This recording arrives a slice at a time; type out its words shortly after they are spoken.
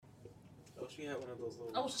She had one of those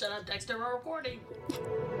little. Oh, shut up, Dexter. We're recording.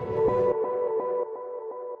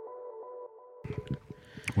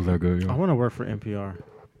 Was that good, I yo? want to work for NPR.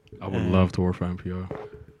 I would love to work for NPR.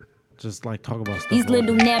 Just like talk about stuff. These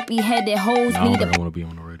little nappy headed hoes I don't need think I a want to be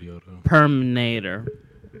on the radio, though. Terminator.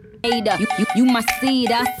 nader. You my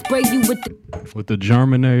seed, I spray you with the With the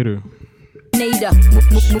Germinator. nader.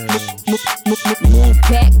 Move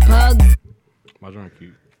back, bugs. My joint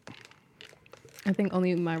cute. I think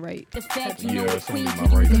only my right. The fact you Yeah, know it's a queen only could my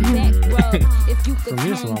right use a too, back yeah. rub. If you For could me,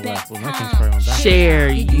 it's turn my back left one. I can time. spray on back. Cher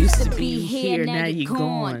used to be here, now you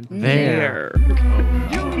gone. There.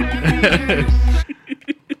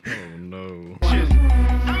 Oh, no.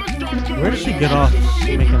 Where did she get off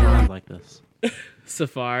making lines like this?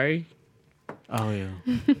 Safari. Oh yeah.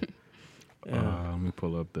 Let me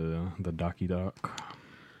pull up the docu doc.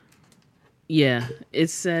 Yeah, it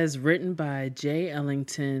says written by J.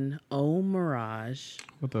 Ellington, O. Mirage,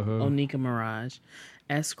 What the hell? Onika Mirage,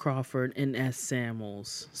 S. Crawford, and S.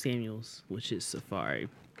 Samuels, which is Safari.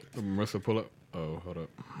 Marissa, pull up. Oh, hold up.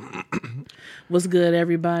 What's good,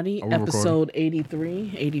 everybody? Are we Episode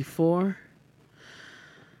 83, 84.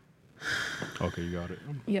 Okay, you got it.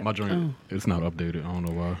 Yeah. My joint, it's not updated. I don't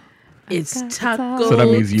know why. It's got Taco So that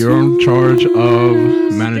means you're in charge of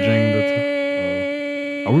managing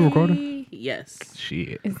the... Are we recording? Yes.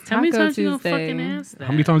 Shit. It's How many Taco times you gonna Tuesday. fucking ask that?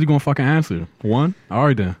 How many times you gonna fucking answer? One? All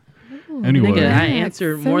right, then. Anyway. Nigga, I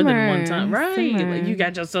answered more than one simmer, time. Right. simmer. Like, you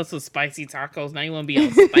got yourself some spicy tacos. Now you want to be all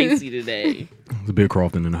spicy today. There's a big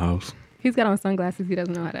Crofton in the house. He's got on sunglasses. He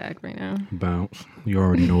doesn't know how to act right now. Bounce. You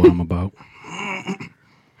already know what I'm about.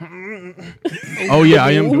 Oh, yeah,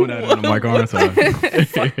 I am doing that in the mic, aren't I?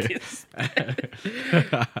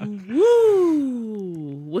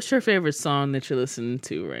 Woo! What's your favorite song that you're listening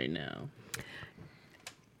to right now?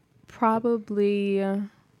 Probably her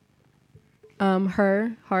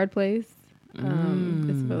Hard Place. It's a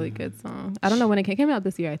really good song. I don't know when it came out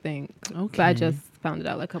this year, I think. Okay. But I just found it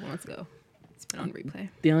out like a couple months ago. It's been on replay.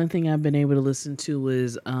 The only thing I've been able to listen to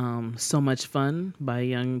is So Much Fun by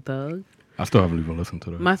Young Thug. I still haven't even listened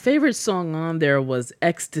to that. My favorite song on there was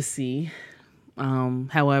Ecstasy.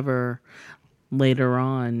 However, later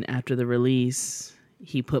on, after the release,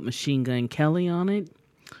 he put Machine Gun Kelly on it.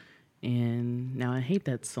 And now I hate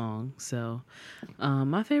that song. So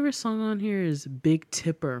my favorite song on here is Big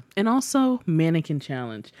Tipper. And also Mannequin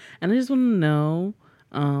Challenge. And I just want to know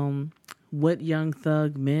what Young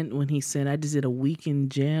Thug meant when he said, I just did a week in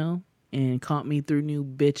jail and caught me through new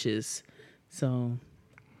bitches. So...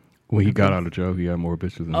 When he got out of jail, he had more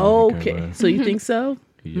bitches than he came Okay, back. so you think so?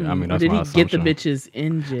 Yeah, I mean, Or that's did my he get the assumption. bitches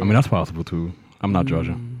in jail? I mean, that's possible, too. I'm not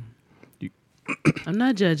judging. I'm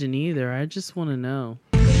not judging either. I just want to know.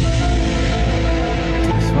 It's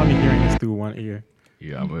funny hearing this through one ear.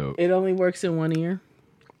 Yeah, well, It only works in one ear.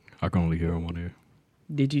 I can only hear in one ear.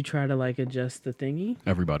 Did you try to like adjust the thingy?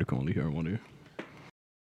 Everybody can only hear in one ear.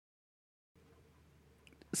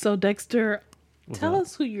 So Dexter, tell up?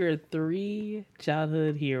 us who your 3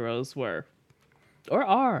 childhood heroes were, or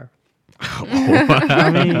are.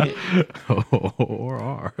 I mean, Or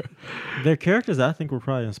are. their characters I think were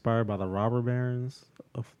probably inspired by the robber barons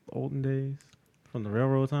of olden days from the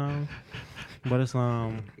railroad times. But it's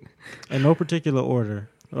in no particular order.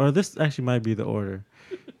 Or this actually might be the order.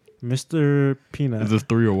 Mr. Peanut. Is this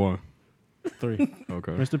 3 or 1? 3.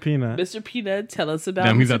 Okay. Mr. Peanut. Mr. Peanut, tell us about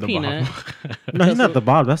Damn, he's Mr. at the Peanut. bottom. No, he's not the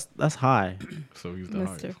bottom. That's high. So he's the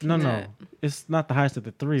Mr. highest. No, no. Peanut. It's not the highest of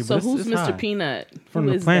the 3. So but who's it's Mr. high. Peanut? From Who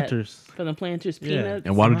the is Planters. That? From the Planters Yeah. Peanuts?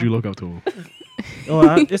 And why did you look up to him?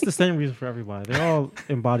 It's the same reason for everybody. They all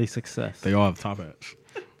embody success. They all have top hats.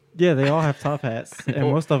 Yeah, they all have top hats. And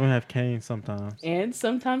most of them have canes sometimes. And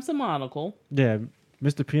sometimes a monocle. Yeah,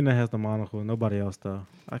 Mr. Peanut has the monocle. Nobody else, though.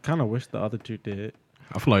 I kind of wish the other 2 did.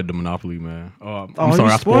 I feel like the Monopoly man. Oh, I'm Oh, sorry,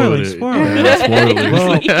 you I spoiled it. spoiling it. Yeah, I spoiled it.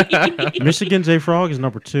 Well, Michigan J. Frog is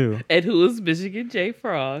number 2. And who is Michigan J.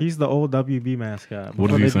 Frog? He's the old WB mascot. What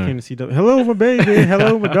before is he they became saying? the CW. Hello, my baby.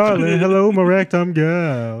 Hello, my darling. Hello, my ragtime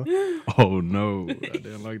gal. Oh no, I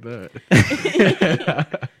didn't like that.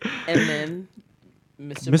 And then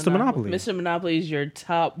Mr. Monopoly. Mr. Monopoly is your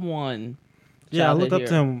top one. Yeah, I looked up childhood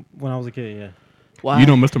to hero. him when I was a kid, yeah. Why? You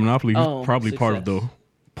know, Mr. Monopoly, he's Oh, probably part of the success.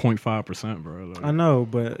 0.5%, bro. Like, I know,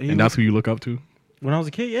 but and that's who you look up to. when I was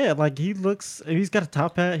a kid, yeah, like he looks, and he's got a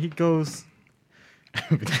top hat. He goes,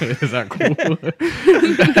 Is that cool?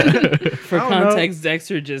 For I don't know. context,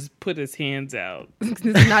 Dexter just put his hands out.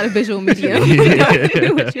 This is not a visual medium.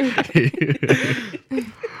 What you're-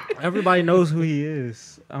 everybody knows who he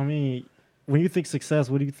is. I mean, when you think success,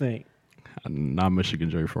 what do you think? Not Michigan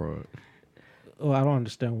J. Fraud. Well, I don't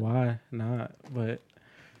understand why not, but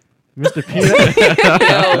Mr. Peanut.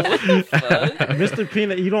 Yo, what the fuck? Mr.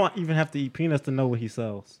 Peanut. You don't even have to eat peanuts to know what he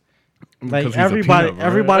sells. Because Like he's a everybody, peanut, bro.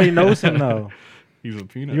 everybody knows him though. He's a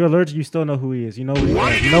peanut. You're allergic. You still know who he is. You know what he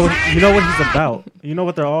is. You know what he's about. You know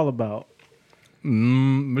what they're all about.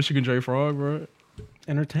 Michigan J Frog, bro.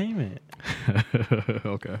 Entertainment.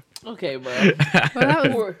 Okay. Okay, bro. Well,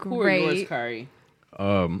 that was Who are yours, great. Kari?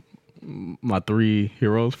 My 3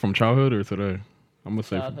 heroes from childhood or today? I'm gonna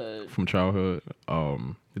say Childhood. from childhood.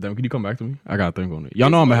 Damn, can you come back to me? I gotta think on it. Y'all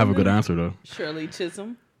know I'm gonna have a good answer though. Shirley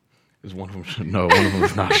Chisholm. Is one of them? No, one of them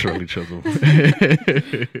is not Shirley Chisholm.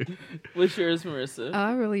 What's yours, Marissa?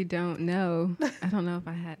 I really don't know. I don't know if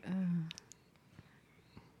I had.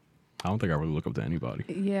 I don't think I really look up to anybody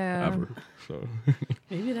Yeah. ever. So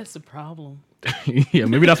Maybe that's the problem. yeah,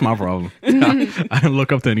 maybe that's my problem. I didn't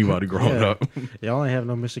look up to anybody growing Yeah. up. Y'all ain't have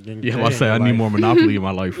no Michigan. Yeah, J well, I in say I your need life. more Monopoly in my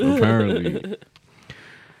life, apparently.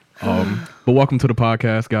 But welcome to the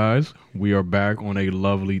podcast, guys. We are back on a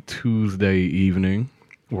lovely Tuesday evening.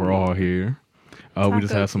 We're all here. We just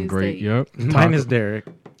Taco had some great. Tuesday. Yep. Mine is Derek.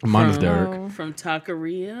 Mine is From- Derek. Oh. From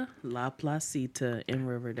Taqueria La Placita in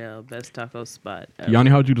Riverdale, best taco spot ever. Yanni,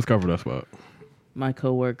 how'd you discover that spot? My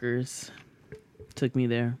coworkers took me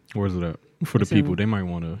there. Where's it at? For the It's in- people, they might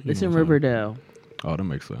want to. It's in Riverdale. Oh, that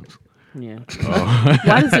makes sense. Yeah. Oh.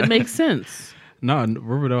 Why does it make sense? No,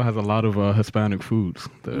 Riverdale has a lot of Hispanic foods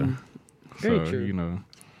there. Very So, true. you know,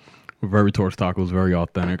 very torch tacos, very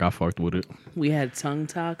authentic. I fucked with it. We had tongue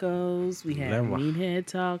tacos. We had Lengua. meathead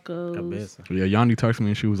tacos. Cabeza. Yeah, Yanni texted me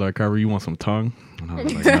and she was like, Kyrie, you want some tongue? And I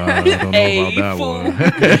was like, nah, I don't know Hey, about that fool.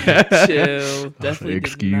 one. Chill. Definitely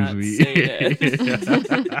excuse did not me. say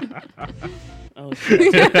that. Oh,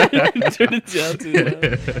 shit. Turn it down too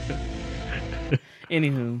loud.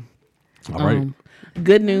 Anywho. All right.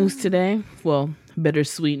 Good news today. Well,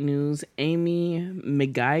 bittersweet news. Amy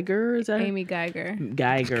McGeiger, is that Amy Geiger.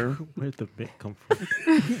 Geiger. Where'd the bit come from?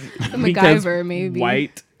 The MacGyver, maybe.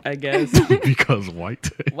 White, I guess. Because white.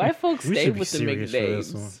 White folks We stay should be with the serious for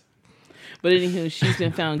this one. McNames. But anywho, she's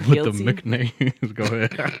been found With guilty. the McNames. Go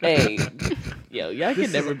ahead. Hey, yo, y'all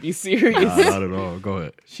can never be serious. Nah, not at all. Go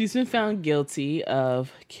ahead. She's been found guilty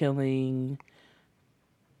of killing.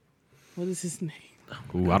 What is his name?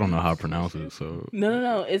 Ooh, I don't know how to pronounce it. So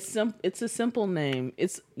No. It's a simple name.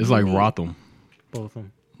 It's like Rotham. Both of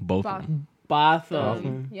them. Both of Both. them.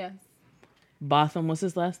 Botham. Yes. Botham. What's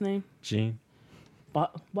his last name? Gene.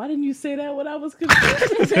 Why didn't you say that when I was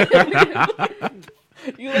confused?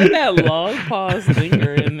 You let that long pause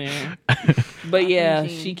linger in there. But yeah,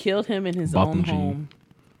 Gene. she killed him in his Botham own Gene. home,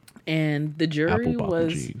 and the jury Apple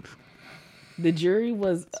was jeans. the jury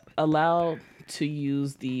was allowed to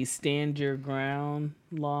use the stand your ground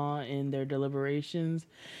law in their deliberations.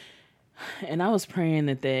 And I was praying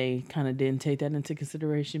that they kind of didn't take that into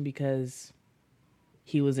consideration because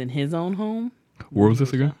he was in his own home, Where was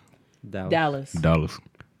this again? Dallas. Dallas.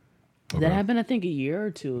 Okay. That happened, I think, a year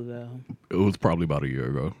or two ago. It was probably about a year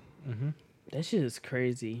ago. That shit is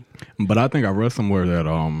crazy. But I think I read somewhere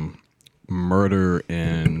that murder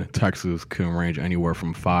in Texas can range anywhere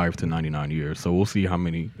from 5 to 99 years. So we'll see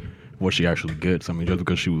what she actually gets. I mean, just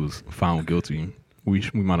because she was found guilty, we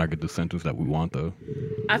might not get the sentence that we want, though.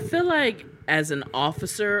 I feel like as an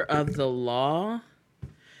officer of the law,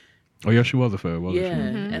 Oh yeah, she was a fed, wasn't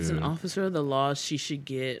yeah, she? as an officer of the law, she should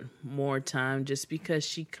get more time just because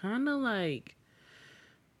she kind of like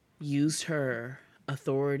used her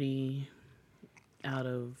authority out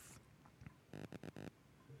of.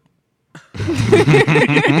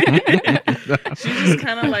 She's just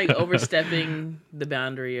kind of like overstepping the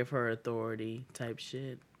boundary of her authority type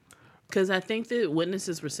shit. Because I think that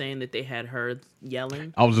witnesses were saying that they had heard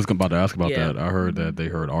yelling. I was just about to ask about Yeah. that. I heard that they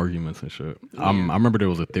heard arguments and shit. I remember there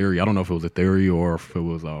was a theory. I don't know if it was a theory or if it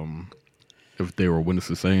was if they were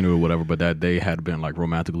witnesses saying it or whatever, but that they had been like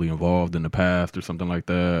romantically involved in the past or something like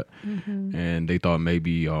that, and they thought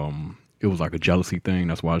maybe it was like a jealousy thing.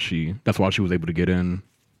 That's why she was able to get in,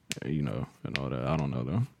 you know, and all that. I don't know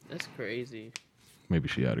though. That's crazy. Maybe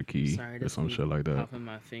she had a key Sorry, or that's some me shit like that. popping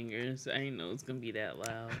my fingers. I didn't know it's gonna be that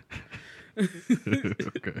loud.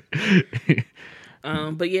 Okay.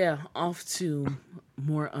 But yeah, off to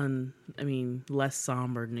more less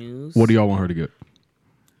somber news. What do y'all want her to get?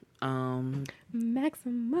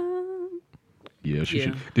 Maximum. Yeah, she Yeah.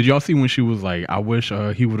 should. Did y'all see when she was like, "I wish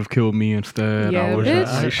he would have killed me instead"? Yeah, I wish. bitch.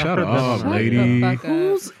 Hey, I shut heard that up, on the lady. Shut the fuck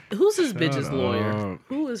up. Who's this bitch's Shut lawyer? up.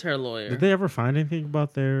 Who is her lawyer? Did they ever find anything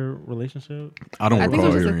about their relationship? I don't I think it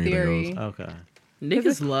recall was just a hearing anything theory. else. Okay.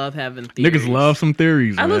 Niggas love having theories. Niggas love some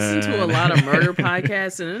theories. I man. listen to a lot of murder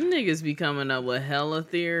podcasts, and them niggas be coming up with hella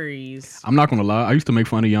theories. I'm not gonna lie. I used to make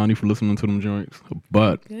fun of Yanni for listening to them joints,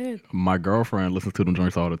 but Good. my girlfriend listens to them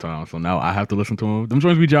joints all the time. So now I have to listen to them. Them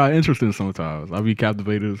joints be jolly interesting sometimes. I be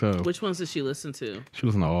captivated as hell. Which ones does she listen to? She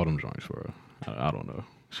listens to all them joints for her. I don't know.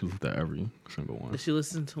 She listens to every single one. Does she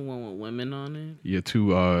listen to one with women on it? Yeah,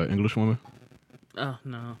 2 English women. Oh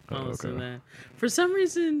no, I don't listen to okay. that. For some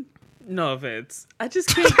reason, no offense, I just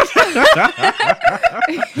can't.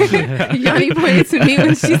 Yanni pointed to me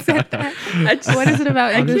when she said that. What is it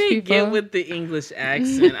about I English can't people? get with the English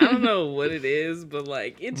accent. I don't know what it is, but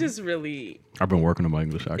like it just really I've been working on my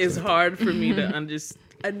English accent. is hard for me to understand.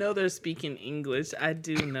 I know they're speaking English. I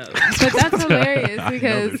do know. But that's hilarious I know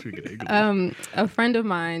they're because speaking English. a friend of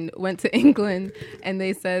mine went to England and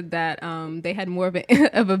they said that they had more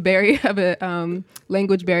of a barrier of a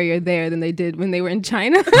language barrier there than they did when they were in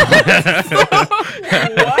China.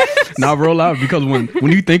 What? Not real loud because when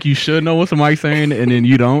you think you should know what somebody's saying and then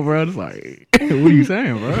you don't, bro, it's like, what are you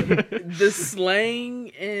saying, bro? The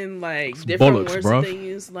slang and like different bollocks, words bruh. that they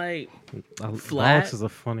use, like Flat is a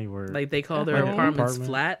funny word. like they call their Like apartments apartment?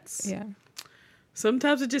 flats. Yeah.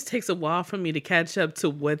 Sometimes it just takes a while for me to catch up to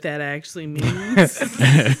what that actually means.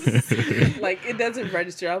 Like it doesn't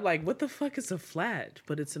register. I'm like, what the fuck is a flat?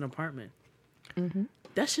 But it's an apartment.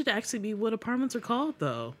 That should actually be what apartments are called,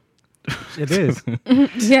 though. It is.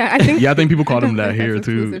 Yeah, I think. Yeah, I think people call them that think here that's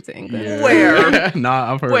too. exclusive to England. Yeah. Where?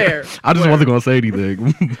 Nah, I've heard. Where? I just Where? wasn't gonna say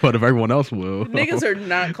anything, but if everyone else will, Niggas are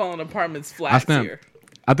not calling apartments flats stand- here.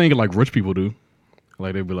 I think like rich people do.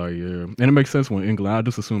 Like they'd be like, yeah, and it makes sense when England. I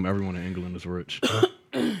just assume everyone in England is rich.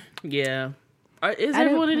 Yeah. Is I don't-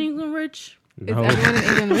 everyone in England rich? Is No. everyone in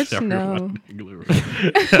England rich? Everyone No. in England rich.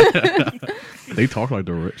 They talk like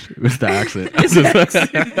they're rich. It's the accent.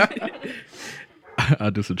 I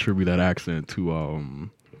just attribute that accent to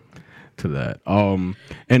that.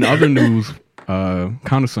 In other news,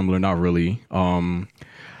 kind of similar, not really.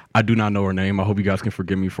 I do not know her name. I hope you guys can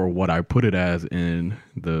forgive me for what I put it as in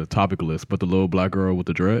the topic list. But the little black girl with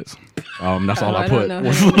the dreads, that's all Oh, I I don't put know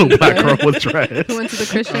was her the little name. black girl with dreads. Who went to the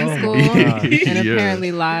Christian Oh my school gosh. and Yeah.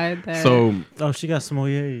 apparently lied there. So Oh, she got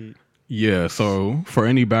Samoyed. yeah. So for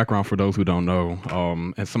any background for those who don't know,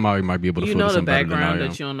 and somebody might be able to You fill know this the in better than I background, am.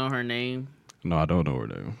 but you don't know her name. No, I don't know her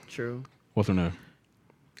name. True. What's her name?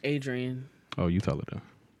 Adrian. Oh, you tell her then.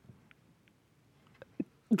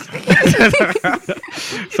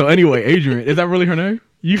 So anyway, Adrian, is that really her name?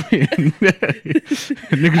 You niggas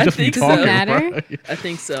I just be think so. talking. Does it matter? bro. I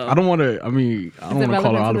think so. I don't want to. I mean, I don't it want to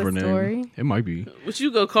call her relevant out to of her the name. story? It might be. Would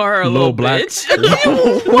you go call her a Little little black-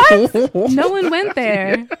 bitch? No one went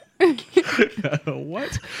there.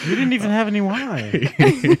 What? You didn't even have any wine.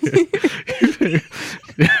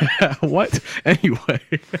 What? Anyway,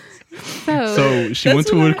 So, so she That's went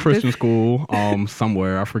to what a I- Christian school,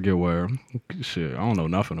 somewhere. I forget where. Shit, I don't know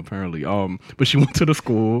nothing apparently. But she went to the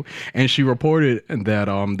school and she reported that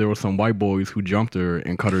there were some white boys who jumped her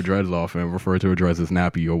and cut her dreads off and referred to her dreads as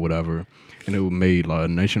nappy or whatever, and it made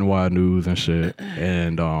like nationwide news and shit.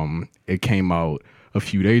 And it came out a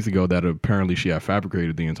few days ago that apparently she had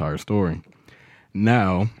fabricated the entire story.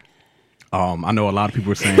 Now, I know a lot of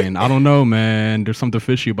people are saying, I don't know, man. There's something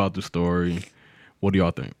fishy about the story. What do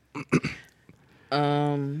y'all think?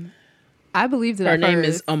 I believed it Her at name first.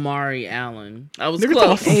 is Amari Allen. I was Nigga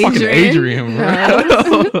close. talking fucking Adrian, bro.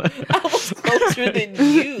 I was closer than you.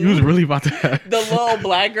 You was really about to. The little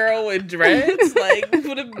black girl with dreads, like,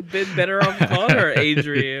 would have been better off calling her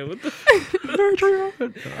Adrian. What the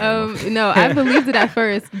No, I believed it at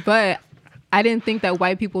first, but I didn't think that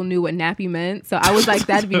white people knew what nappy meant. So I was like,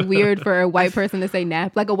 that'd be weird for a white person to say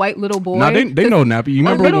nap, like a white little boy. Nah, they know nappy. You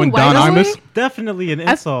remember little when white Don boy? Imus? Definitely an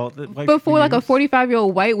insult. that white But for people like a use.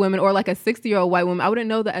 45-year-old white woman or like a 60-year-old white woman, I wouldn't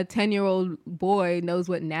know that a 10-year-old boy knows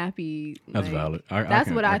what nappy. That's like, valid. That's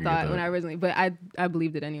what I can get thought that. when I originally, but I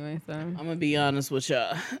believed it anyway. So I'm gonna be honest with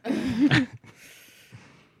y'all.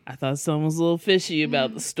 I thought something was a little fishy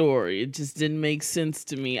about the story. It just didn't make sense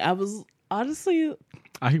to me. I was honestly,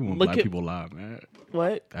 I hate when Look black at- people lie, man.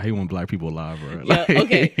 what? I hate when black people lie, bro. Yeah, Like-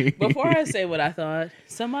 okay. Before I say what I thought,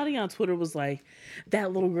 somebody on Twitter was like,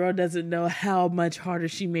 "That little girl doesn't know how much harder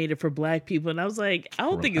she made it for black people," and I was like, "I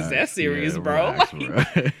don't think it's that Relax. serious, Yeah, bro." relax,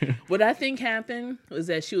 Like, bro. what I think happened was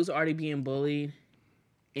that she was already being bullied,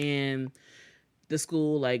 and the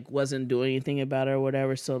school like wasn't doing anything about it or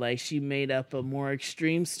whatever. So like she made up a more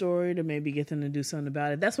extreme story to maybe get them to do something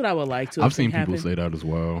about it. That's what I would like to. I've have seen happen. people say that as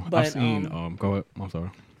well. But, I've seen. Go ahead. I'm sorry.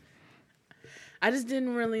 I just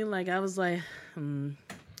didn't really like. I was like,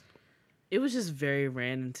 it was just very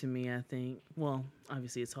random to me. I think. Well,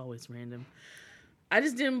 obviously it's always random, I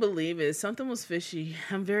just didn't believe it. Something was fishy.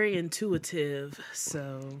 I'm very intuitive,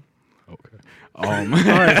 so. Okay. All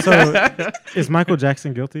right, so is Michael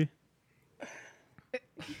Jackson guilty?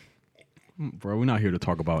 Bro, we're not here to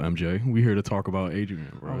talk about MJ. We're here to talk about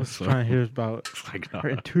Adrian, bro. I was So- trying to hear about like, her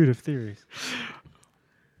intuitive theories.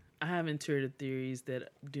 I have intuitive theories that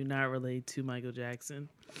do not relate to Michael Jackson.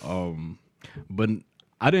 But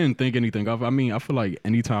I didn't think anything of. I mean, I feel like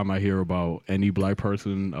anytime I hear about any black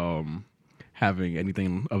person having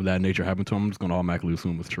anything of that nature happen to them, I'm just gonna automatically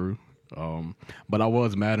assume it's true. But I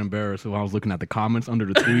was mad embarrassed when I was looking at the comments under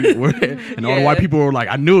the tweet and all the white people were like,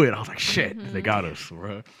 "I knew it." I was like, "Shit, they got us."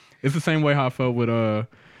 Bro. It's the same way how I felt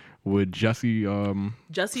with Jesse.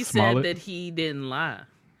 Jesse Smollett. said that he didn't lie.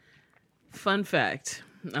 Fun fact.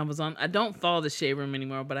 I don't follow the Shade Room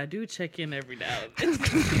anymore, but I do check in every now and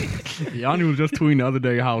then. Yanni was just tweeting the other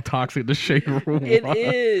day how toxic the Shade Room It was.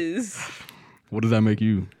 is. What does that make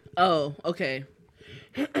you? Oh, okay.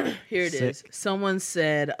 Here it is. Someone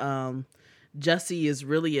said Jesse is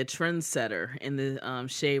really a trendsetter in the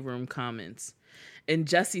Shade Room comments. And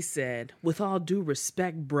Jesse said, with all due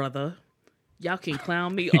respect, brother, y'all can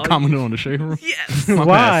clown me He all commented on the Shade Room. Yes. My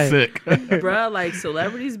Why? man's sick. Bruh, like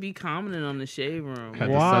celebrities be commenting on the Shade Room. Had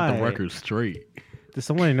to set Why? the record straight. Did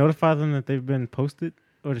somebody notify them that they've been posted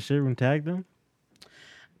or the Shade Room tagged them?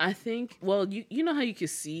 I think, well, you know how you can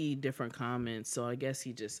see different comments, so I guess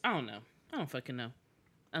he just, I don't know. I don't fucking know.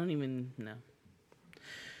 I don't even know.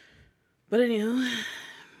 But anywho,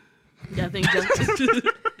 y'all think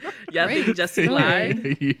Jesse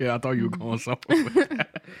lied? Yeah, I thought you were going somewhere with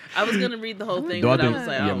that. I was gonna read the whole thing, Do but I think- was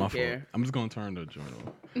like, I my don't fault. care. I'm just gonna turn the joint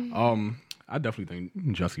off. I definitely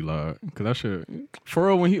think Jesse lied because that shit, for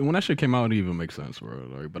real, when that shit came out, it didn't even make sense, bro.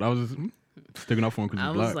 Like, but I was just sticking up for him because I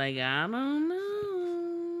he's was black. like, I don't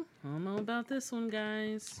know. I don't know about this one,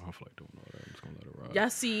 guys. I feel like doing all that. I'm just gonna let it ride. Y'all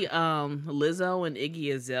see Lizzo and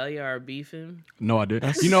Iggy Azalea are beefing? No, I did.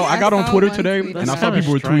 That's- You know, I I got on saw Twitter one today tweet and I about saw that.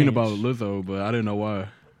 people were Strange. tweeting about Lizzo, but I didn't know why.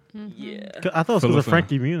 Yeah. I thought it was So because of listen.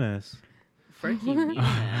 Frankie Muniz. Frankie Muniz.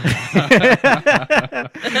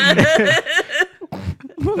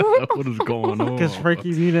 What is going on? Because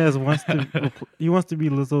Frankie Muniz wants to be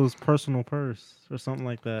Lizzo's personal purse or something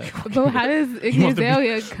like that. But how does Iggy wants to be-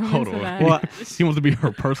 Azalea come Hold into on. that? Well, He wants to be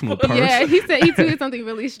her personal purse. Yeah, he said he tweeted something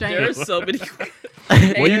really strange. There's so many.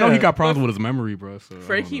 Well, you know he Yeah. got problems with his memory, bro. So I don't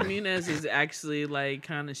Frankie know. Muniz is actually like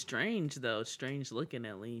kind of strange though, strange looking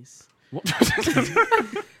at least.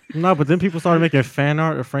 no, but then people started making fan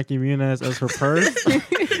art of Frankie Muniz as her purse.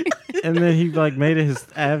 And then he like made it his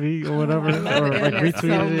Abby or whatever, I love or the like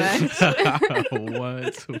internet so retweeted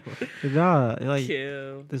much. What? it. Nah, like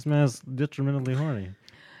Kill. this man's detrimentally horny.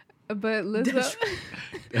 But Lizzo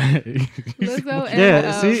Lizzo and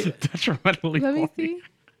Yeah, see, detrimentally. let me see.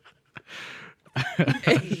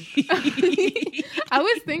 I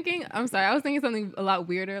was thinking something a lot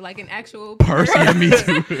weirder, like an actual Purse, yeah, me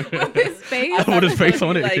too. with his face. I put his face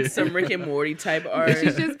on it. Like some Rick and Morty type art.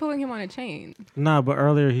 She's just pulling him on a chain. nah. But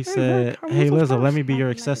earlier he said, "Hey Lizzo, let me be your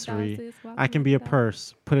accessory. I can be a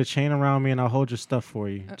purse. Put a chain around me and I'll hold your stuff for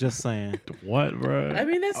you." Just saying. What, bro? I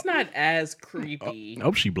mean, that's not as creepy. I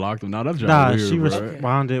hope she blocked him. Now that's just Nah, weird, she bro.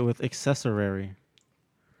 responded with accessory.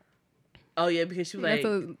 Oh yeah, because she was That's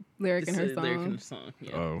like, a lyric in this her is a lyric in song. the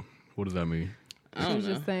song. Yeah. Oh, what does that mean? I She don't was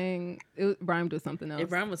know. just saying it rhymed with something else. It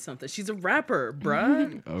rhymed with something. She's a rapper,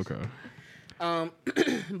 bruh. Okay.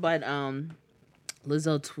 But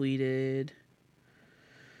Lizzo tweeted,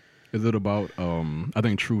 Is it about I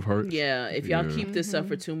think Truth Hurts? yeah, if y'all Yeah. keep this up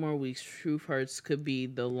for 2 more weeks, Truth Hurts could be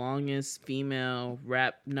the longest female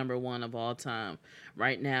rap #1 of all time.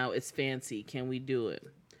 Right now, it's Fancy. Can we do it?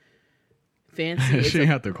 Fancy is she a ain't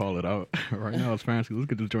have to call it out. Right now it's fancy. Let's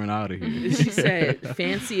get this joint out of here. She said,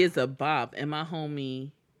 "Fancy is a bop, and my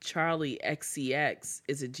homie Charlie XCX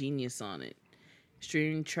is a genius on it.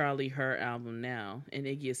 Streaming Charlie her album now." And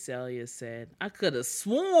Iggy Azalea said, "I could have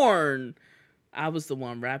sworn I was the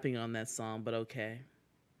one rapping on that song, but okay."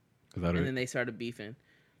 Is that And it? then they started beefing.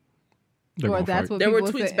 They're Or gonna that's fight. what There were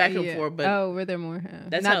people tweets say- back and yeah. forth, but oh, were there more?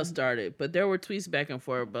 That's Not- how it started. But there were tweets back and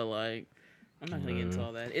forth, but like, I'm not gonna get into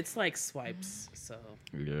all that. It's like swipes, so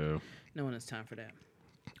Yeah. no one has time for that.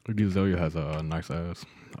 Iggy Azalea has a nice ass.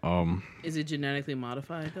 Is it genetically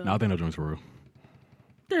modified though? I think that joint's real.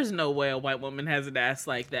 There's no way a white woman has an ass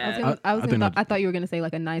like that. I thought you were gonna say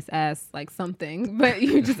like a nice ass, like something, but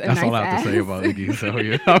you just a That's nice all I have ass. to say about Iggy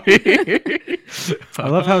Azalea. I mean, I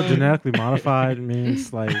love how genetically modified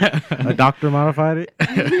means like a doctor modified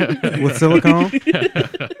it with silicone.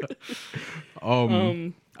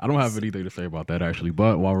 I don't have anything to say about that actually.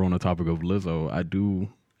 But while we're on the topic of Lizzo, I do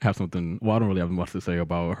have something. Well, I don't really have much to say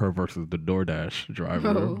about her versus the DoorDash driver,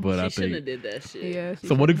 Oh. but She I shouldn't have think. did that shit. Yeah.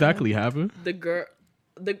 So what exactly happened? The girl,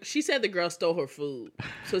 she said the girl stole her food,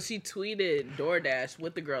 so she tweeted DoorDash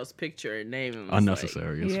with the girl's picture and name. And was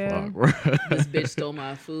Unnecessary as Yeah. fuck. bro. Like, this bitch stole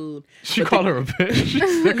my food. She called her a bitch.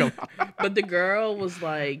 She's sick of- But the girl was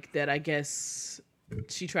like that. I guess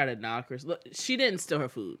she tried to knock her. Look, she didn't steal her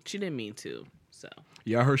food. She didn't mean to. So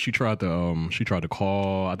Yeah, I heard she tried to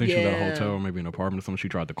call. I think she was at a Yeah. hotel or maybe an apartment or something. She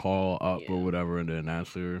tried to call up Yeah. or whatever and didn't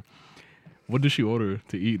answer. What did she order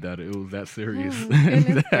to eat that it was that serious?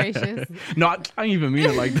 Goodness gracious. No, I didn't even mean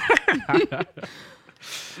it like that.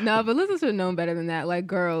 No, but Lizzo should have known better than that. Like,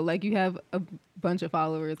 girl, like you have a bunch of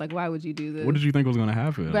followers. Like, why would you do this? What did you think was gonna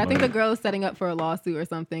happen? But I think the Like, girl is setting up for a lawsuit or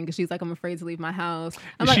something because she's like, I'm afraid to leave my house.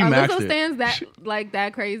 I'm She like, are maxed Lizzo it. stands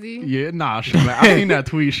that crazy? Yeah, nah. I seen that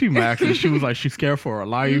tweet. She maxed it. She was like, she's scared for her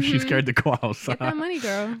life. She's scared to go outside. Get that money,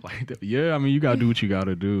 girl. Like, yeah, I mean, you gotta do what you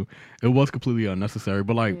gotta do. It was completely unnecessary,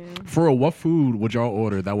 but like, for real, what food would y'all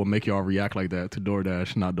order that would make y'all react like that to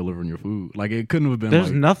DoorDash not delivering your food? Like, it couldn't have been. There's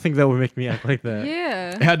like, nothing that would make me act like that. Yeah.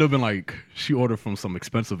 It had to have been like she ordered from some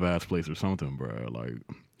expensive ass place or something, bro. Like,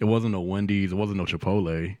 it wasn't no Wendy's, it wasn't no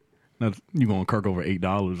Chipotle. That's you gonna kirk over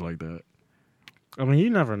 $8 like that. I mean, you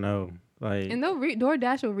never know. Like, And they'll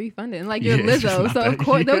DoorDash will refund it. And like Yeah, you're it's just Lizzo, not so of that-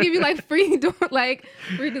 course they'll yeah. give you like free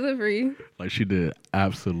delivery. Like, she did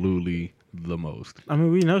absolutely the most. I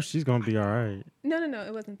mean, we know she's gonna be all right. No,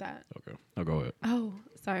 it wasn't that. Okay, now go ahead. Oh,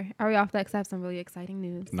 sorry. Are we off that? 'Cause I have some really exciting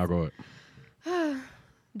news. Now go ahead.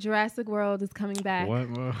 Jurassic World is coming back What?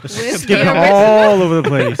 with It's the, getting original, all over the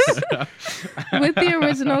place. with the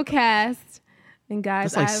original cast. And guys,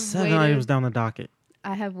 It's like 7 items down the docket.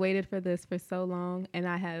 I have waited for this for so long, and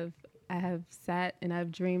I have sat and I've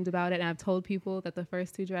dreamed about it, and I've told people that the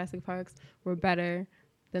first two Jurassic Parks were better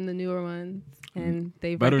than the newer ones, and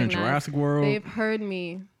they've Better than recognized- Jurassic World. They've heard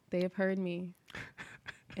me. They have heard me,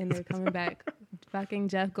 and they're coming back. Fucking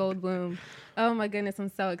Jeff Goldblum. Oh my goodness, I'm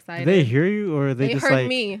so excited. They hear you, or are they just heard like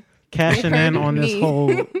me. cashing They in heard on this me.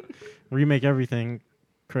 whole remake everything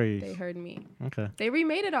craze? They heard me. Okay. They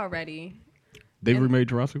remade it already. They and- remade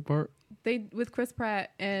Jurassic Park. They with Chris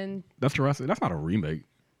Pratt, and That's Jurassic. That's not a remake.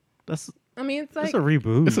 That's I mean it's like a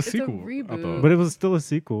reboot. It's a a sequel. I reboot. thought. But it was still a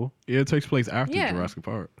sequel. Yeah, it takes place after Yeah. Jurassic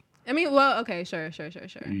Park. I mean, well, okay, sure.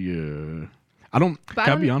 Yeah. I don't. But I Can I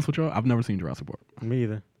don't- be honest with y'all? I've never seen Jurassic Park. Me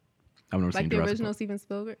either. I've never Like seen the Jurassic original Park. Steven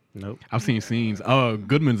Spielberg. Nope. I've seen scenes.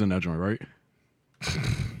 Goodman's in that joint, right?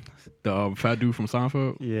 The fat dude from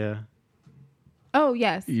Seinfeld. Yeah. Oh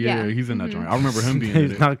yes, Yeah, yeah. he's in that joint. I remember him being in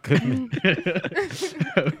He's it. not good.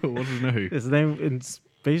 What's his name? His name in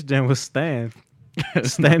Space Jam was Stan.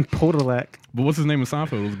 Stan Podolak. But what's his name in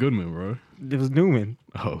Seinfeld? It was Goodman, bro. It was Newman.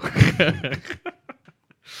 Oh.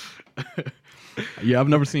 Yeah, I've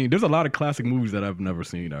never seen. There's a lot of classic movies that I've never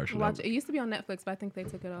seen actually. Watch it. It used to be on Netflix, but I think they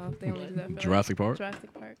took it off. They only do that for Jurassic Park.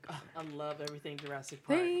 Jurassic Park. I love everything Jurassic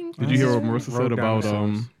Park. Thank Did you hear what Marissa Road said about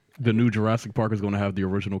dinosaurs. the new Jurassic Park is going to have the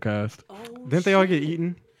original cast? Oh, Didn't they all get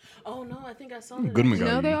eaten? Oh no, I think I saw that. Goodman got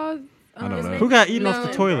No, they eaten. all. I know that. Who got eaten off the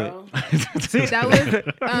No. toilet? Bro. That was.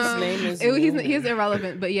 His name is He's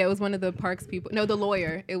irrelevant, but yeah, it was one of the parks people. No, the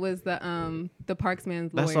lawyer. It was the parks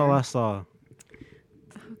man's lawyer. That's all I saw.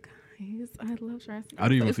 Oh guys, I love Jurassic. I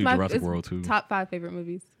didn't even It's see my- Jurassic it's World 2. Top 5 favorite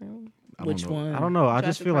movies. I don't Which know. one? I don't know. I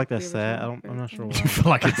just Jurassic feel like Park, that's the sad. original. I'm not sure I why. feel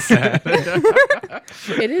like it's sad.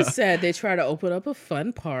 It is sad. They try to open up a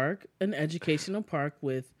fun park, an educational park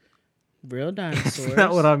with real dinosaurs.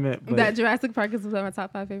 Not what I meant. But That Jurassic Park is one of my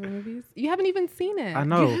top 5 favorite movies. You haven't even seen it. I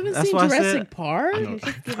know. You haven't That's seen why I Jurassic said. Park? I know.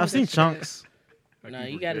 I've seen chunks. No,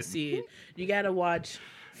 you got to see it. You got to watch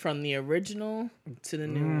from the original to the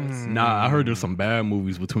new ones. Nah, I heard there's some bad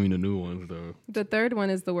movies between the new ones though. The third one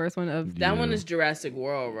is the worst one of. That one Yeah. is Jurassic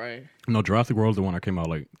World, right? No, Jurassic World's the one that came out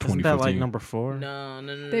like Isn't 2015. that like number 4? No.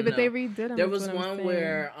 But they redid them. There is was what I'm one saying.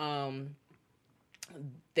 where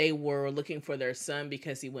they were looking for their son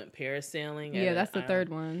because he went parasailing. Yeah, that's the third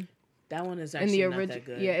one. That one is In actually the not original. that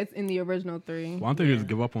good. Yeah, it's in the original 3. Why don't they just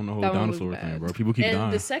give up on the whole That one was dinosaur thing, bad. bro? People keep And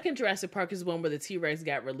dying. the second Jurassic Park is the one where the T-Rex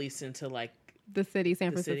got released into like The city,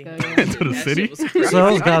 San the city. Francisco. Yeah. To the That city? shit was crazy. So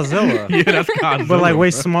that was Godzilla. yeah, that's Godzilla, But like way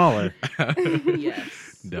bro. smaller.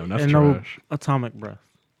 Yes. Damn, that's And no trash. atomic breath.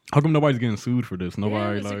 How come nobody's getting sued for this? Yeah,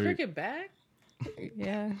 Nobody was the like. cricket back?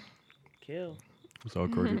 Yeah. Kill. So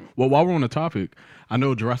cricket. Well, while we're on the topic, I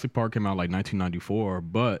know Jurassic Park came out like 1994,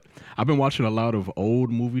 but I've been watching a lot of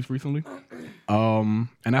old movies recently, and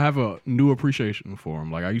I have a new appreciation for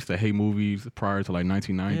them. Like I used to hate movies prior to like Yeah, it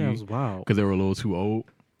 1990 was wild. because they were a little too old.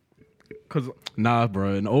 Cause nah,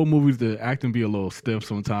 bro, in old movies the acting be a little stiff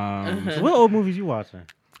sometimes. What old movies you watching?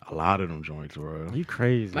 A lot of them joints, bro. You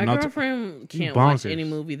crazy? My not girlfriend can't bonkers. watch any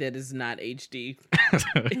movie that is not HD.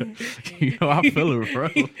 You know, I feel it, bro.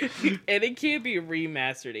 And it can't be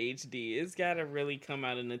remastered HD. It's got to really come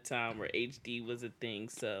out in a time where HD was a thing.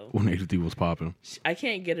 So When HD was popping. I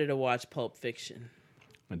can't get her to watch Pulp Fiction.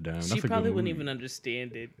 Damn, that's She a good probably wouldn't movie. even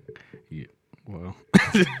understand it. Yeah. Well,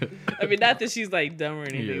 I mean, not that she's like dumb or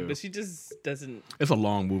anything, Yeah. but she just doesn't. it's a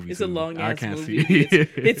long movie. It's a too. long I ass can't movie. see.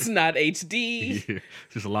 It's not HD. Yeah.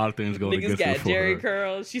 Just a lot of things going Niggas against it got for Jerry her.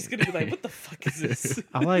 curls. She's gonna be like, "What the fuck is this?"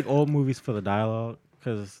 I like old movies for the dialogue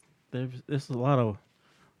because there's a lot of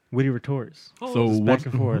witty retorts. So Just back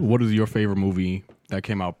and forth. what is your favorite movie that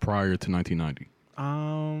came out prior to 1990?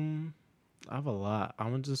 I have a lot.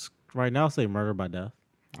 I'm gonna just right now say Murder by Death.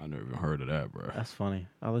 I never even heard of that, bro. That's funny.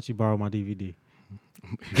 I'll let you borrow my DVD.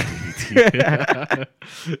 I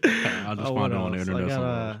just Oh, found what it on the else? internet I got,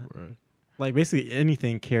 somewhere, bro. Like basically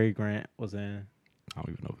anything Cary Grant was in. I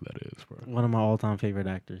don't even know who that is, bro. One of my all-time favorite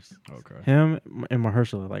actors. Okay, Him and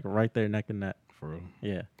Mahershala, like right there neck and neck. for real.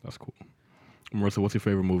 Yeah. That's cool. Marissa, what's your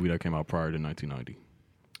favorite movie that came out prior to 1990?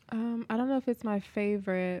 I don't know if it's my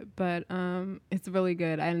favorite, but it's really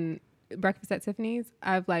good. And Breakfast at Tiffany's,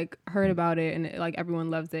 I've like heard about it and like everyone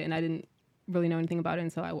loves it, and I didn't really know anything about it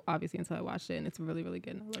until I watched it, and it's really, really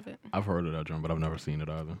good, and I love it. I've heard of that joint, but I've never seen it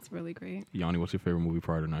either. It's really great. Yanni, what's your favorite movie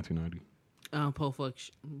prior to 1990? Pulp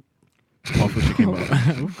Fiction. Pulp Fiction came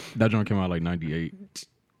out. That joint came out like 98,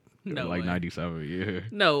 No like way. 97. Yeah.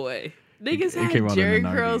 No way. Niggas it came out had in the Jerry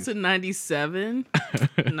curls 90s. in 97.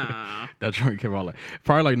 Nah. That joint came out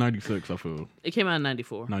probably like 96. I feel It came out in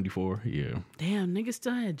 94. 94. Yeah. Damn, niggas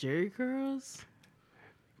still had Jerry curls?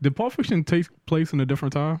 Did Pulp Fiction take place in a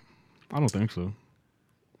different time? I don't think so.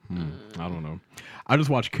 I don't know. I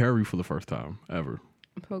just watched Carrie for the first time ever.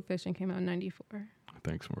 Pulp Fiction came out in '94.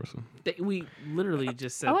 Thanks, Marissa. We literally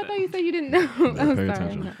just said Oh, I that. thought you said you didn't know. Yeah, I'm pay sorry.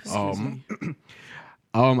 attention.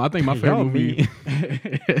 No. I think my favorite Y'all movie.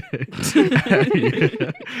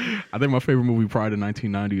 Yeah. I think my favorite movie prior to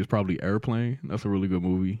 1990 is probably Airplane. That's a really good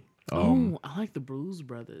movie. Oh, I like the Blues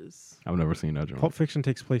Brothers. I've never seen that joint. Pulp Fiction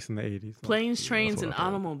takes place in the 80s. Planes, Trains, what and I thought.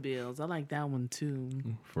 Automobiles. I like that one too.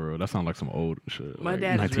 For real, that sounds like some old shit. My like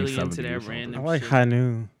dad is really 1970 into or that something. random I like shit. High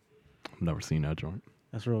Noon. I've never seen that joint.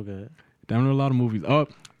 That's real good. Damn, there are a lot of movies.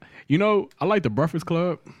 You know, I like The Breakfast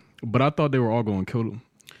Club, but I thought they were all going to kill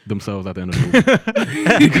themselves at the end of the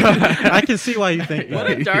movie. I can see why you think What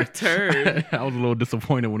that. a dark turd. I was a little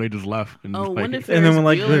disappointed when they just left. And Oh, like, when did And Ferris then when,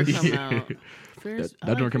 like, Bueller this- come out? Ferris,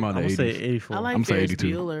 that joint came out I'm in gonna the say 80s. 84. I like I'm saying Ferris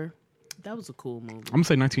 82. Bueller. That was a cool movie. I'm going to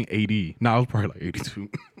say 1980. No, I was probably like 82.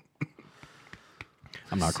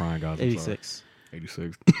 I'm not crying, guys. I'm sorry. 86.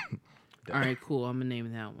 86. All right, cool. I'm gonna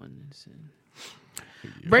name that one.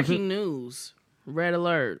 Breaking news. Red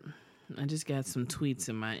alert. I just got some tweets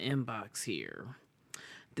in my inbox here.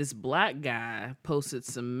 This black guy posted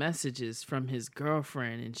some messages from his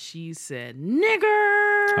girlfriend, and she said, "Nigger."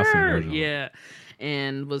 I seen that joint. Yeah,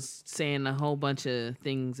 and was saying a whole bunch of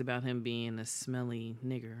things about him being a smelly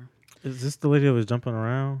nigger. Is this the lady that was jumping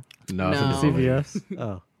around? No, No. it's in the CVS?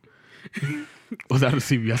 Oh, Was that a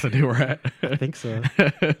CVS that they were at? I think so.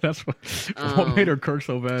 That's what made her kirk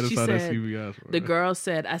so bad She inside that said, CVS. Bro. The girl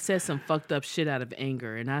said, "I said some fucked up shit out of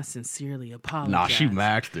anger, and I sincerely apologize." Nah, she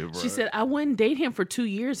maxed it, bro. She said, "I wouldn't date him for 2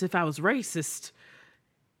 years if I was racist.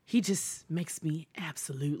 He just makes me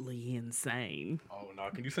absolutely insane." "Oh no,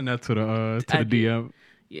 can you send that to the I did. DM?"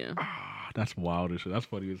 Yeah. That's wild as shit. That's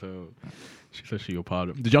funny as hell. She said she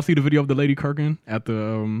apologized. Did y'all see the video of the lady kirking at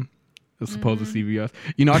the supposed CVS?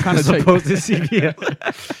 You know, I kind of Supposed to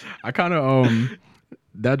CVS. I kind of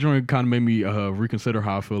that joint kind of made me reconsider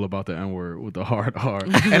how I feel about the N word with the hard R.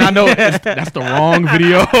 And I know that's the wrong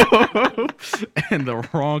video and the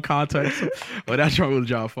wrong context, but that joint was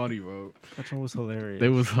job funny, bro. That one was hilarious. They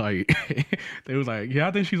was like, yeah,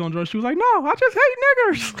 I think she's on drugs. She was like, no, I just hate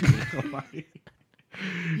niggers.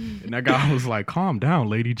 And that guy was like, calm down,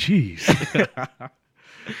 lady. Jeez.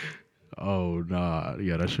 Oh, nah.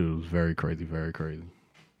 Yeah, that shit was very crazy, very crazy.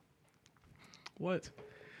 What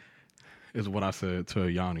is what I said to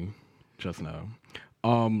Yanni just now?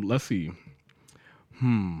 Let's see.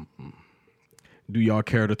 Do y'all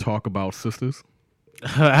care to talk about Sisters?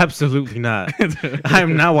 Absolutely not. I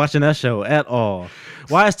am not watching that show at all.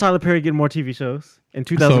 Why is Tyler Perry getting more TV shows in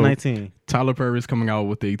 2019? Tyler Perry is coming out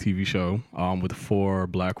with a TV show with 4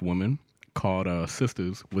 black women called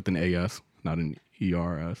Sisters with an AS, not an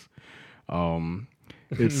ERS.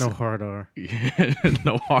 It's No hard R.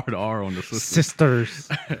 no hard R on the Sisters. Sisters.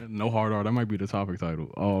 No hard R. That might be the topic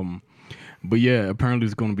title. But yeah, apparently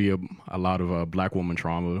it's going to be a lot of black woman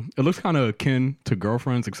trauma. It looks kind of akin to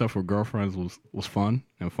Girlfriends, except for Girlfriends was fun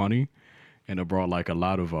and funny, and it brought like a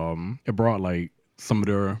lot of it brought like some of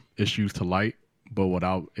their issues to light, but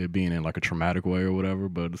without it being in like a traumatic way or whatever.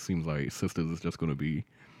 But it seems like Sisters is just going to be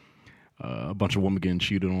a bunch of women getting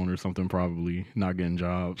cheated on or something, probably not getting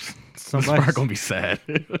jobs. It's probably gonna be sad.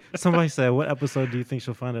 Somebody said, "What episode do you think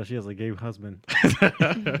she'll find out she has a gay husband?"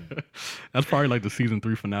 That's probably like the season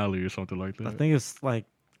 3 finale or something like that. I think it's like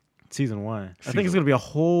season 1. I think it's gonna be a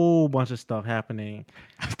whole bunch of stuff happening.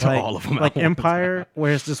 To like, all of them, like Empire,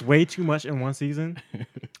 where it's just way too much in one season.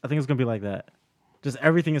 I think it's gonna be like that. Just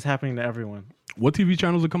everything is happening to everyone. What TV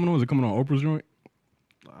channels are coming on? Is it coming on Oprah's joint?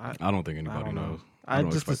 I don't think I anybody don't know. knows. I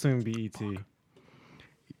don't just expect- assume BET.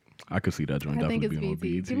 I could see that joint I think definitely it's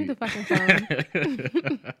being BT. on BET. Give me the fucking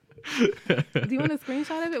phone. Do you want a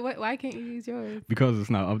screenshot of it? Why can't you use yours? Because it's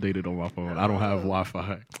not updated on my phone. I don't have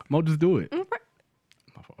Wi-Fi. Mo, just do it. My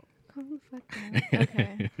fault. Calm the fuck down.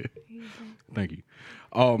 Okay. Thank you.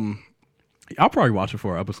 I'll probably watch it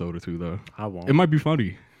for an episode or two though. I won't. It might be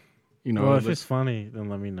funny. You know, Well, if it's funny, then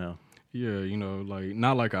let me know. yeah, you know, like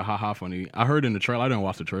not like a haha funny. I heard in the trailer. I didn't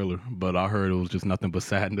watch the trailer, but I heard it was just nothing but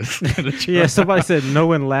sadness. in the Yeah, somebody said no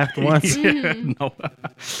one laughed once. yeah, no.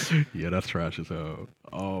 Yeah, that's trash as hell.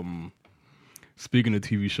 Speaking of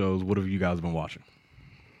TV shows, what have you guys been watching?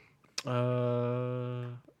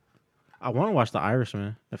 I want to watch The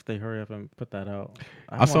Irishman if they hurry up and put that out.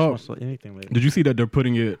 I I haven't saw- watched much anything lately. Did you see that they're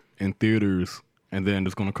putting it in theaters and then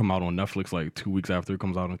it's going to come out on Netflix like 2 weeks after it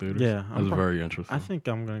comes out in theaters? Yeah, That's very interesting. I think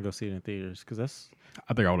I'm gonna go see it in theaters because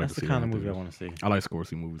I think I would like that's to the see kind that of in movie I theaters. want to see. I like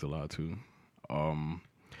Scorsese movies a lot too.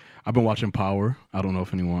 I've been watching Power. I don't know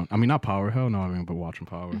if anyone. I mean, not Power. Hell no, I haven't been watching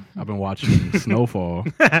Power. I've been watching Snowfall.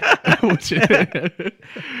 I've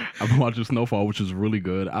been watching Snowfall, which is really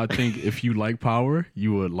good. I think if you like Power,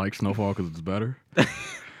 you would like Snowfall because it's better.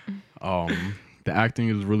 The acting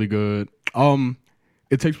is really good.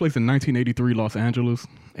 It takes place in 1983 Los Angeles,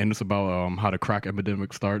 and it's about how the crack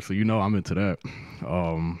epidemic starts. So you know I'm into that.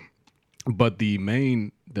 But the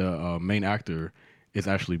main actor is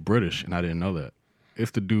actually British, and I didn't know that.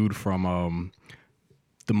 It's the dude from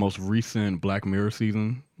the most recent Black Mirror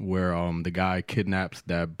season where the guy kidnaps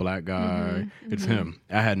that black guy. It's him.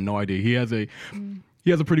 I had no idea. He has a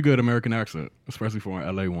pretty good American accent, especially for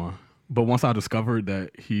an LA one. But once I discovered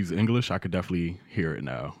that he's English, I could definitely hear it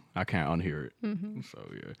now. I can't unhear it. So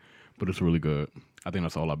yeah, but it's really good. I think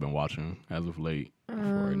that's all I've been watching as of late. For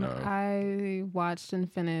right now. I watched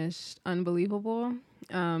and finished Unbelievable.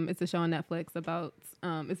 It's a show on Netflix about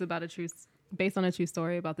it's about based on a true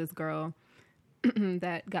story about this girl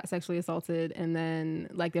that got sexually assaulted, and then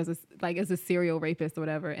like there's it's a serial rapist or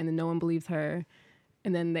whatever, and then no one believes her,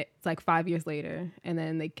 and then it's like 5 years later, and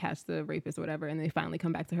then they catch the rapist or whatever, and they finally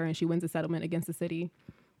come back to her, and she wins a settlement against the city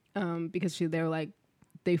because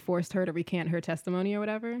they forced her to recant her testimony or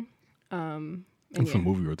whatever. It's a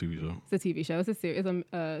movie or a TV show. It's a TV show. It's a series.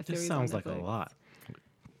 This Series sounds on like a Netflix. lot.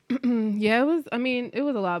 Yeah, it was. I mean, it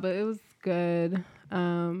was a lot, but it was good.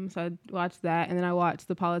 So I watched that, and then I watched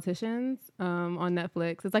The Politicians on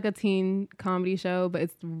Netflix. It's like a teen comedy show, but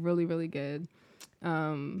it's really, really good.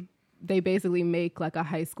 They basically make like a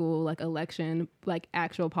high school like election like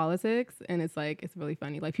actual politics, and it's really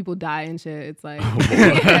funny. Like people die and shit. It's like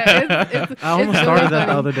it's I almost really started that the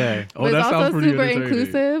funny. other day. Oh, But that it's sounds also pretty super entertaining.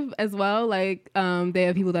 inclusive as well. Like they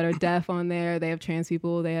have people that are deaf on there. They have trans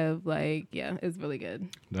people. They have it's really good.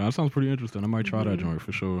 Yeah, that sounds pretty interesting. I might try that joint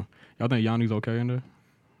for sure. Y'all think Yanni's okay in there?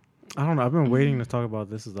 I don't know. I've been waiting to talk about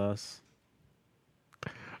This Is Us.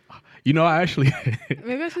 You know, I actually,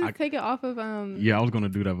 Maybe I should take it off of yeah, I was gonna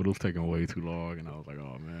do that, but it was taking way too long, and I was like,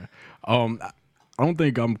 oh man. I don't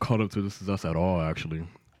think I'm caught up to This Is Us at all. Actually,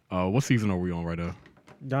 what season are we on right now?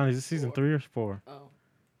 Donnie, is this season 3 or 4? Oh,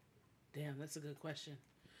 damn, that's a good question.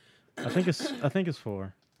 I think it's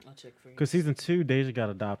 4. I'll check for you. Because season 2, Deja got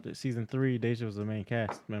adopted. Season 3, Deja was the main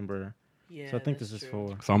cast member. Yeah, So I think that's this is true.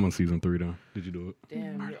 4. So I'm on season 3 then. Did you do it?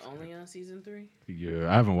 Damn, you're only on season 3? Yeah,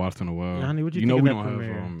 I haven't watched in a while. Yanni, what'd you know think we of don't that have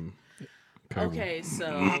premiere? cable. Okay,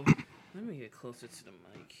 so let me get closer to the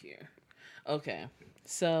mic here. Okay,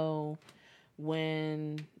 so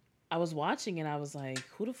when I was watching it, I was like,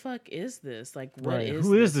 "Who the fuck is this? Like, what Right, is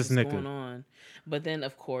who is this this that's nigga? going on?" But then,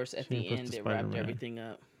 of course, at She the puts end, the it wrapped Spider-Man. everything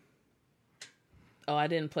up. Oh, I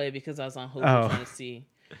didn't play it because I was on Hulu Oh. trying to see.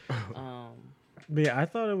 But yeah, I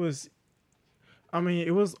thought it was. I mean,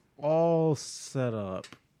 it was all set up,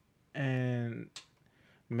 and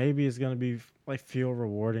maybe it's gonna be feel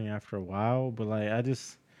rewarding after a while. But I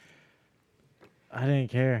didn't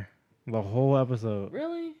care the whole episode.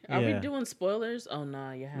 Really? Are we Yeah. doing spoilers? Oh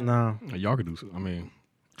no, you haven't. No, Y'all could do. I mean,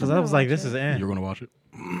 because I was like, this is the end. you're gonna watch it.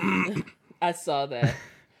 I saw that.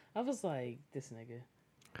 I was like, this nigga.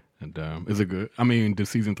 And is it good? I mean, did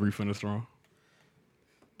season 3 finish strong?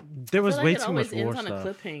 There was I feel way like it too much always war ends on a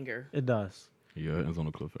stuff. cliffhanger. It does. Yeah, it ends on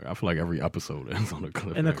a cliffhanger. I feel like every episode ends on a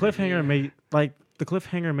cliffhanger. And the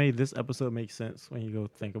cliffhanger made this episode make sense when you go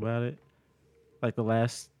think about it. Like the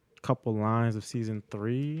last couple lines of season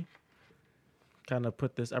 3 kind of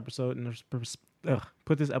put this episode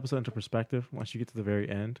into perspective once you get to the very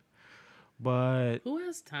end. But Who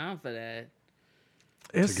has time for that?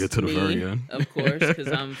 to get to the Me, very end. of course,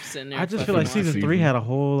 because I'm sitting there. I just feel like fucking season watching. 3 had a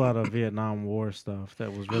whole lot of Vietnam War stuff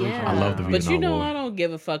that was really Yeah, I love the but you Vietnam know War. I don't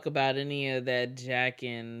give a fuck about any of that Jack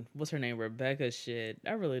and what's her name, Rebecca shit.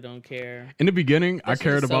 I really don't care. In the beginning, I That shit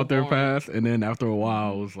cared is so about their boring. past, and then after a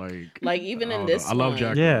while, I was like, Like even I in don't this, know. I love one,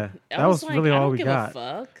 Jack. Yeah, I that was like, really I all don't we give got. A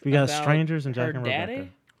fuck We got about strangers and Jack her and daddy.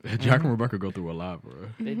 Rebecca. Jack and Rebecca go through a lot, bro.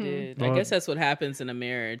 They did. Well, I guess that's what happens in a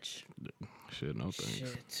marriage. Shit, no thanks.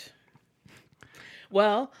 Shit.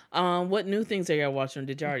 Well, what new things are y'all watching?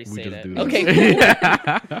 Did you already We say just that? do that.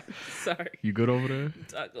 Okay, cool. Sorry. You good over there?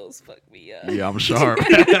 Tacos fuck me up. Yeah, I'm sharp.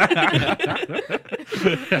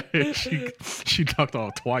 she ducked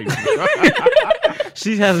off twice.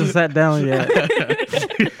 She hasn't sat down yet.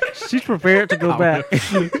 She's prepared to go back.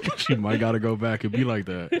 She might gotta go back and be like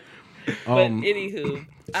that. But anywho,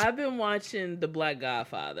 I've been watching The Black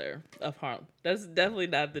Godfather of Harlem. That's definitely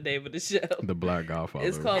not the name of the show. The Black Godfather.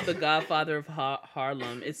 It's called The Godfather of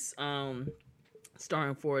Harlem. It's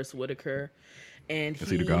starring Forrest Whitaker, and Is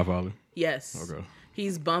he the Godfather? Yes. Okay.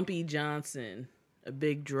 He's Bumpy Johnson, a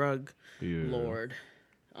big drug Yeah. lord.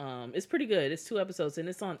 It's pretty good. It's 2 episodes and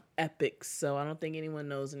it's on Epix, so I don't think anyone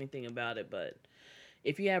knows anything about it. But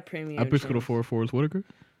if you have premium, Epix could channels- afford Forrest Whitaker?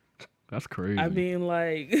 That's crazy. I mean,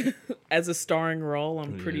 like, as a starring role,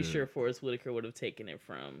 I'm pretty Yeah. sure Forrest Whitaker would have taken it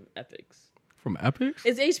from Epix. From Epix?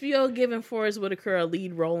 Is HBO giving Forrest Whitaker a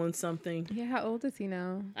lead role in something? Yeah, how old is he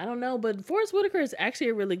now? I don't know, but Forrest Whitaker is actually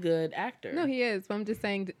a really good actor. No, he is. But I'm just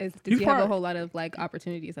saying, does He's he have a probably- whole lot of like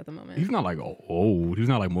opportunities at the moment? He's not like old. He's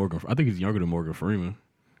not like Morgan. I think he's younger than Morgan Freeman.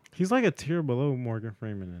 He's like a tier below Morgan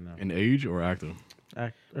Freeman in In age or actor?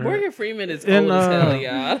 Morgan Freeman is In, old as hell,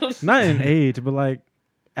 y'all. not in age, but like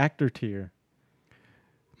actor tier.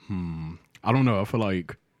 I don't know. I feel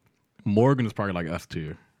like Morgan is probably like S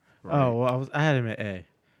tier. Oh, well, I had him at A.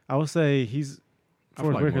 I would say he's I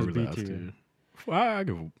feel Forrest like Whitaker's B Morgan's S tier. tier. I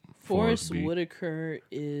give Forrest B. Whitaker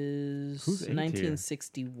is Who's A tier?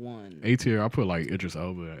 1961. A tier. I put like Idris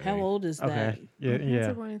Elba. At How A. old is that? Okay. Yeah, My parents yeah.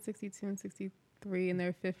 were born in 62 and 63, and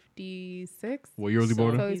they're 56. What year was he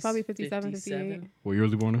born So in? he's probably 57, 58. What year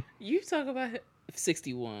was he born in? You talk about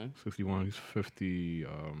 61. 61. He's 50.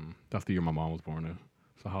 That's the year my mom was born in.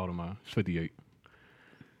 So how old am I? 58.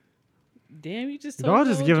 Damn, you just told Y'all me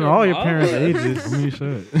just how giving old all your mom parents was. ages. I mean,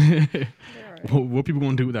 shit. What people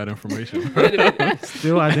gonna do with that information? Wait a minute.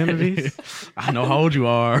 Still identities. I know how old you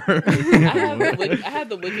are. I have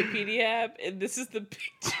the Wikipedia app, and this is the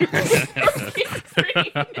picture.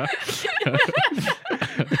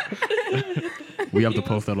 We have to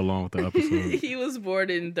post that along with the episode. He was born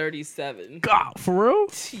in 37. God, for real?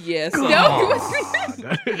 Yes. No, he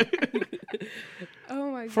wasn't.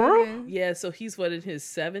 Oh my For real? goodness. Yeah, so he's what, in his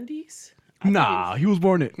 70s? Nah, he was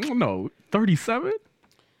born in 37.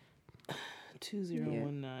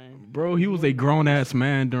 2019. Bro, he was a grown ass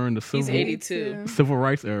man during the He's civil 82. civil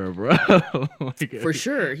rights era, bro. Like, For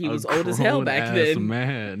sure. He a was old as hell back grown-ass then.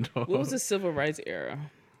 Man, dog. What was the civil rights era?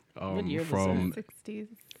 What year was from 60s.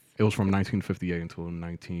 it was from 1958 until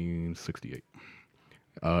 1968.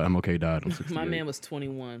 MLK died in 68. My man was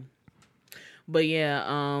 21. But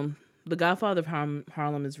yeah, The Godfather of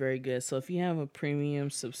Harlem is very good. So if you have a premium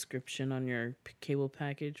subscription on your cable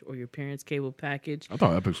package or your parents' cable package, I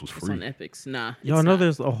thought Epix was it's on free. Epix. Nah, Y'all it's know not.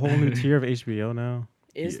 there's a whole new tier of HBO now.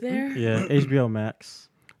 Is there? Yeah, HBO Max.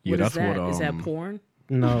 Yeah, What that's is that? what. Is that porn?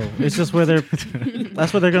 No, it's just where they're.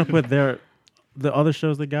 That's where they're gonna put the other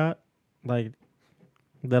shows they got, like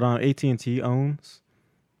that AT&T owns.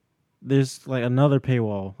 There's like another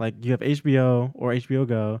paywall. Like you have HBO or HBO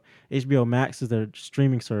Go. HBO Max is their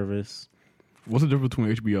streaming service. What's the difference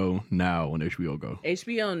between HBO Now and HBO Go?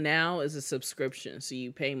 HBO Now is a subscription, so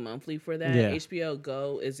you pay monthly for that. Yeah. HBO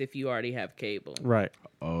Go is if you already have cable. Right.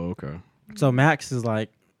 Oh, okay. So Max is like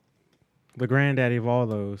the granddaddy of all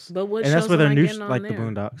those. But what and that's shows where their am I new getting on like the there?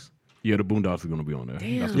 Boondocks. Yeah, the Boondocks is gonna be on there.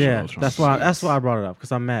 Damn. That's the show I Yeah, was trying that's to why say. I brought it up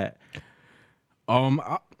because I'm mad.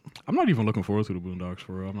 I'm not even looking forward to the Boondocks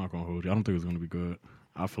for real. I'm not gonna hold you. I don't think it's gonna be good.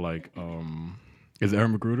 I feel like is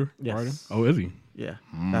Aaron McGruder Yes. writing? Oh, is he? Yeah,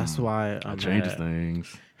 that's why That I'm changes mad.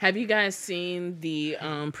 things. Have you guys seen the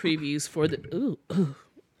previews for the? Ooh.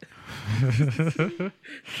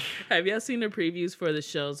 Have y'all seen the previews for the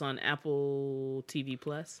shows on Apple TV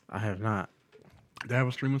Plus? I have not. They have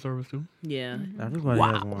a streaming service too. Yeah. Everybody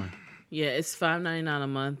has one. Yeah, it's $5.99 a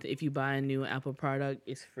month. If you buy a new Apple product,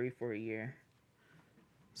 it's free for a year.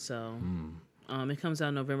 So, it comes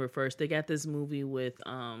out November 1st. They got this movie with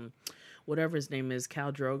whatever his name is,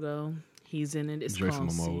 Khal Drogo. He's in it. It's Jason called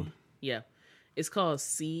Momoa. C. Yeah, it's called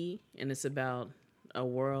C, and it's about a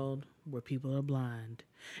world where people are blind,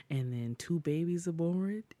 and then 2 babies are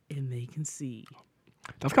born and they can see.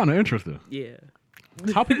 That's kind of interesting. Yeah.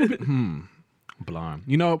 How people get blind?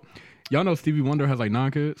 You know, y'all know Stevie Wonder has like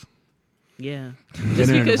 9 kids. Yeah. And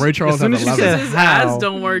then Ray Charles as soon has as you 11. said His how, eyes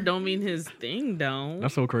don't work don't mean his thing don't.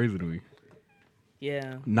 That's so crazy to me.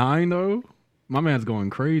 Yeah. 9 though, my man's going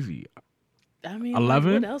crazy. I mean,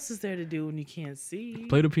 11? what else is there to do when you can't see?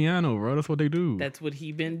 Play the piano, bro. That's what they do. That's what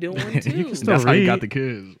he been doing too. That's how you got read. the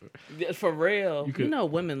kids. For real. You You, could- know,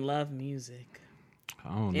 women love music I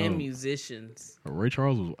don't know. and musicians. Ray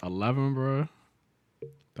Charles was 11, bro.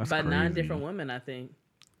 That's By crazy. 9 different women, I think.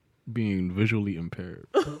 Being visually impaired.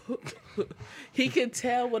 He could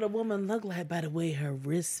tell what a woman looked like by the way her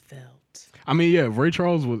wrist felt. I mean, yeah, Ray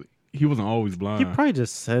Charles wasn't always blind. he probably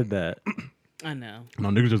just said that. I know. No,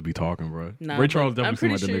 niggas just be talking, bro. Nah, Ray Charles but I'm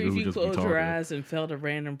definitely pretty seemed like sure the nigga if who you just be closed talking. your eyes and felt a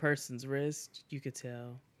random person's wrist, you could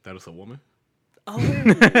tell. That is a woman? Oh,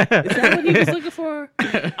 is that what he was looking for?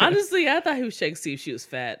 Honestly, I thought he was checking to see if she was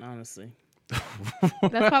fat, honestly.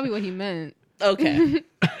 That's probably what he meant. Okay.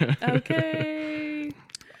 Okay.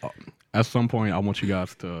 At some point, I want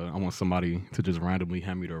somebody to just randomly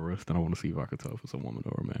hand me their wrist, and I want to see if I can tell if it's a woman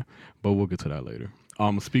or a man. But we'll get to that later.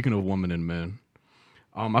 Speaking of women and men,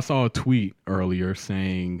 I saw a tweet earlier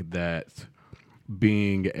saying that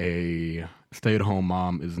being a stay-at-home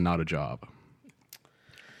mom is not a job.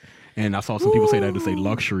 And I saw some people say that it's a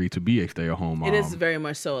luxury to be a stay-at-home mom. It is very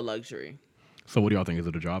much so a luxury. So what do y'all think? Is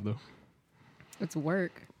it a job, though? It's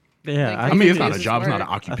work. Yeah, I I mean, it's think not a it's job. It's not work.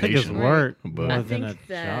 an I think it's occupation. work But- more I than a think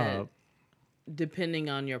that job. depending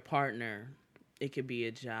on your partner, it could be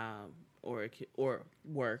a job or or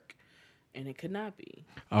work, and it could not be.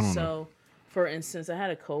 I don't know. So, for instance, I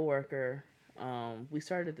had a coworker. We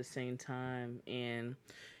started at the same time, and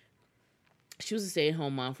she was a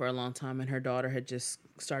stay-at-home mom for a long time, and her daughter had just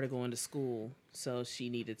started going to school, so she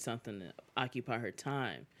needed something to occupy her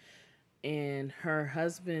time. And her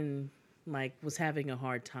husband, was having a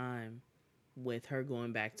hard time with her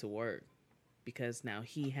going back to work because now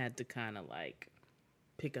he had to kind of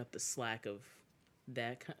pick up the slack of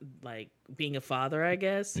that, being a father, I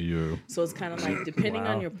guess. Yeah. So it's kind of depending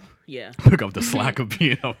on Wow. your, yeah. Pick up the slack of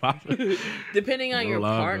being a father. Depending on your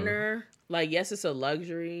Love it. partner, yes, it's a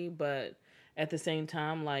luxury, but at the same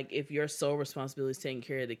time, if your sole responsibility is taking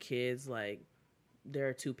care of the kids, there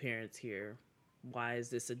are 2 parents here. Why is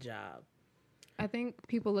this a job? I think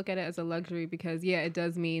people look at it as a luxury because, yeah, it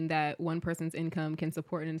does mean that one person's income can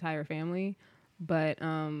support an entire family. But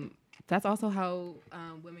that's also how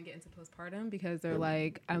women get into postpartum because they're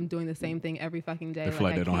like, I'm doing the same thing every fucking day. They feel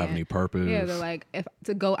like they don't have any purpose. Yeah, they're like, if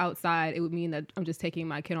to go outside, it would mean that I'm just taking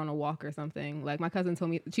my kid on a walk or something. Like my cousin told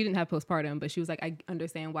me she didn't have postpartum, but she was like, I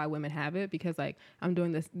understand why women have it because I'm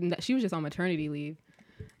doing this. She was just on maternity leave.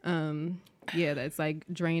 Yeah, that's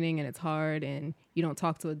draining and it's hard and you don't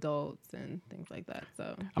talk to adults and things like that.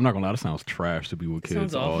 So I'm not gonna lie, that sounds trash to be with kids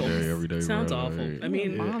Sounds all awful. day, every day. Sounds bro. awful. I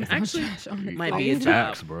mean, Moms don't actually, trash on it. might be a job.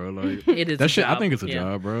 Facts, bro. Like It is that a shit. I job. think it's a Yeah.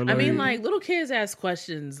 job, bro. I mean, little kids ask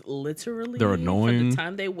questions literally. They're annoying. From the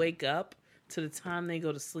time they wake up to the time they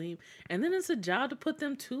go to sleep, and then it's a job to put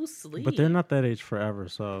them to sleep. But they're not that age forever,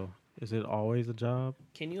 so is it always a job?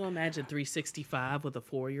 Can you imagine 365 with a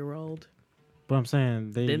 4-year-old? But I'm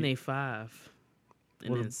saying Then they 5, and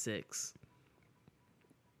What then 6.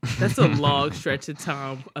 That's a long stretch of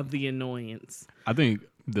time of the annoyance. I think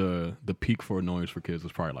the peak for annoyance for kids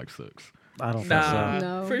is probably 6. I don't think Nah,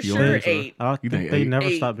 so. No. for You sure don't think so? 8. I You think think they eight? never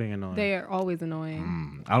 8. stop being annoying. They are always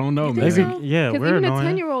annoying. I don't know, You man. think Maybe, so? yeah, Because we're even annoying.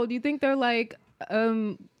 a 10-year-old, you think they're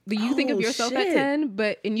you think of Oh, yourself shit. at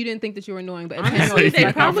 10, and you didn't think that you were annoying, but at 10 Honestly, years, they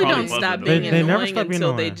I probably probably don't wasn't stop annoying. being They never annoying stop being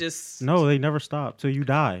until they annoying. just No, they never stop till you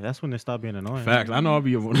die. That's when they stop being annoying. Facts. I know I'll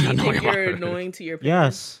be think annoying. you're annoying to your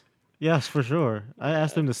parents. Yes, for sure. I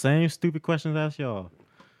asked them the same stupid questions I asked y'all.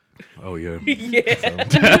 Oh yeah. Yeah.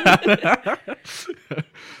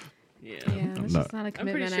 yeah, I'm that's not- just not a I'm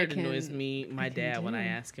commitment pretty sure I it can. annoys me, my can dad, when I do.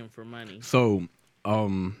 ask him for money. So,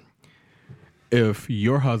 if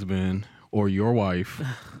your husband or your wife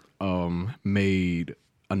made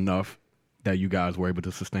enough that you guys were able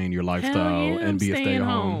to sustain your lifestyle yeah, I'm and be a staying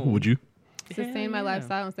stay-at-home, home. would you? Sustain my Yeah.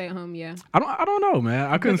 lifestyle and stay at home, yeah. I don't know,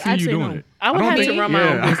 man. I couldn't see I'd you say doing no. it. I would don't have think- to run my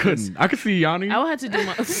own I business. couldn't. I could see Yanni, I would have to do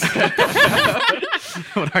my.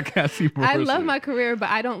 but I can't see. I love Marissa. my career, but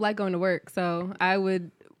I don't like going to work. So I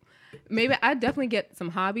would maybe I'd definitely get some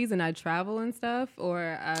hobbies and I'd travel and stuff.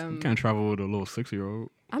 Or You can't travel with a little 6-year-old.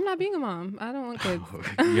 I'm not being a mom. I don't want kids.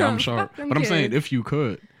 Yeah, I'm sure. Fuck them But I'm saying kids. if you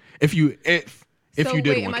could, if you So did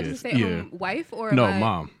wait, am want I kids, just a stay-at-home wife or no, am I,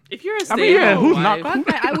 mom. If you're a I mean, yeah, stay-at-home who's wife, not- Fuck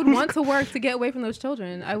that. I would want to work to get away from those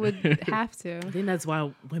children. I would have to. I think that's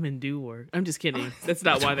why women do work. I'm just kidding. That's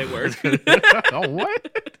not why they work. Oh, what?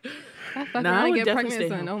 I fucking No, I want to would get definitely pregnant stay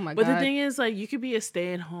soon. home. Oh my But god. the thing is, like, you could be a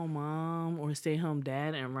stay-at-home mom or a stay-at-home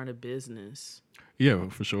dad and run a business, Yeah,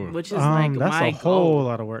 for sure. which is like that's my a whole goal.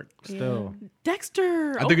 lot of work still.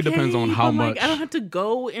 Dexter, I think it depends on okay, how but, like, much- I don't have to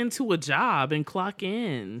go into a job and clock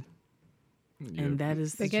in, Yeah. and that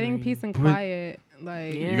is the They're getting dream. peace and quiet.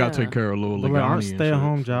 Like Yeah. You gotta take care of little But like, aren't Legani and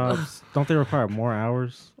stay-at-home shit. jobs? Don't they require more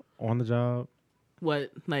hours on the job?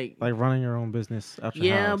 What, like Like running your own business out your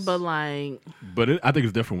yeah, house. but like But I think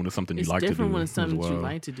it's different when it's something you it's like to do. different when it's as something well. you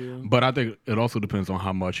like to do. But I think it also depends on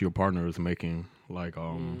how much your partner is making. Like,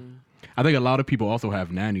 I think a lot of people also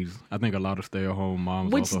have nannies. I think a lot of stay-at-home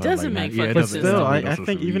moms Which also have, doesn't like, make yeah, it fucking but doesn't- sense. still, it I doesn't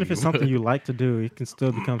think even if really- it's something you like to do, it can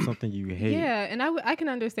still become something you hate. yeah, and I can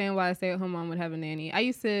understand why a stay-at-home mom would have a nanny. I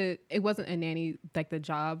used to. It wasn't a nanny like the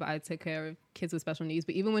job. I took care of kids with special needs,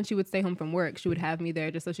 but even when she would stay home from work, she would have me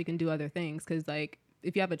there just so she can do other things. Because like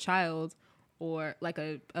if you have a child or like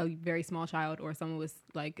a very small child or someone with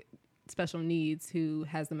like special needs who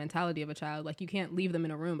has the mentality of a child, like you can't leave them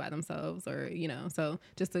in a room by themselves, or so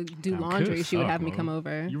just to do Damn, laundry, kids she would suck, have me man. come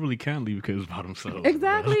over. You really can't leave kids by themselves.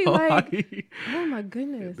 Exactly, bro. like, oh my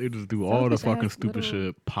goodness. they just do all the Selfish fucking ass stupid little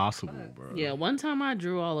shit possible, bro. Yeah, one time I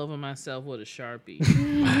drew all over myself with a Sharpie.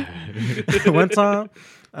 One time,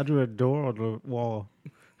 I drew a door on the wall.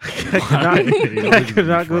 I could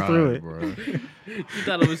not go through it. Bro. You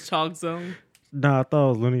thought it was Chalk Zone? No, I thought it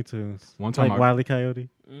was Looney Tunes. One time like I- Wile E. Coyote.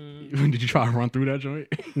 Did you try to run through that joint?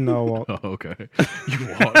 No, well, Oh, okay.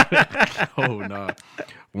 You walked. Oh, nah.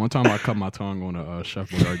 One time I cut my tongue on a Chef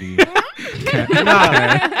Boyardee. nah,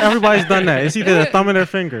 man. Everybody's done that. It's either the thumb in their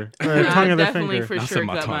finger or the tongue I in their definitely finger. for I said sure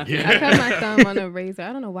my cut my tongue, yeah. I cut my thumb on a razor.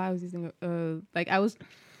 I don't know why I was using like I was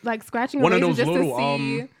like scratching a One of razor those just little, to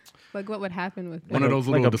see like what would happen with One it. of those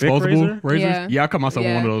like little a Bic disposable razor? razors. Yeah, I cut myself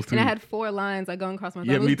with one of those too. And I had 4 lines like going across my thumb.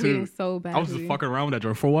 Yeah, I was me too. bleeding so badly. I was just fucking around with that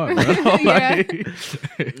joint for what? Bro? Yeah. Just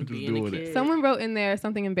Being a doing kid. it. Someone wrote in there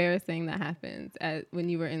something embarrassing that happened when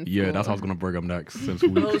you were in school. Yeah, that's what I was gonna bring up next. Since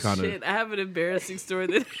we Oh kind shit! of I have an embarrassing story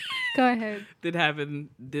that Go ahead. that happened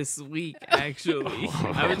this week. Actually,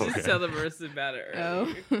 I was just telling Marissa about it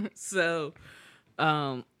earlier. Oh. So,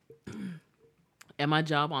 at my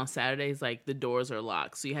job on Saturdays, like the doors are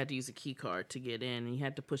locked, so you had to use a key card to get in, and you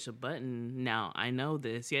had to push a button. Now I know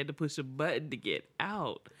this. You had to push a button to get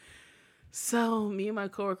out. So me and my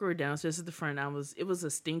coworker were downstairs at the front. It was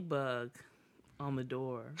a stink bug on the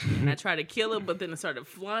door, and I tried to kill it, but then it started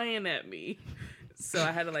flying at me. So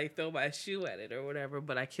I had to like throw my shoe at it or whatever,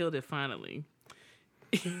 but I killed it finally.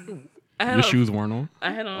 I had your on- shoes weren't on.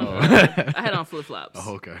 I had on I had on flip flops.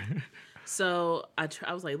 Oh, okay. So I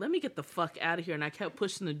was like, let me get the fuck out of here, and I kept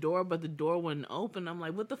pushing the door, but the door wouldn't open. I'm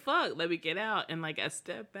like, what the fuck? Let me get out, and like I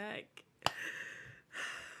stepped back,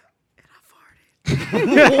 and I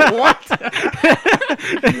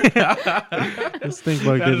farted. This stink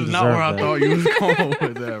bug That didn't is deserve not where I that. thought you was going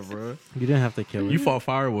with that, bro. You didn't have to kill it. You fought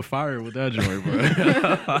fire with that joint,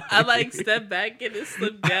 bro. I like stepped back and it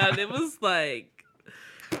slipped down. It was like.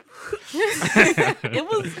 It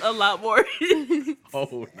was a lot more.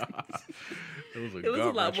 Oh, nah. It was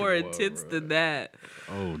a lot more intense than that.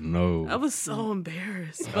 Oh, no. I was so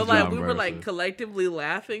embarrassed. But That's like not we were like embarrassing. collectively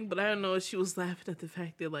laughing, but I don't know if she was laughing at the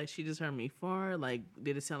fact that like she just heard me fart. Like,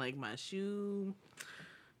 did it sound like my shoe?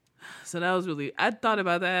 So that was really I thought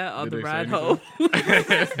about that on Did the they say ride anything? home.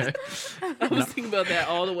 I was thinking about that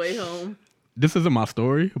all the way home. This isn't my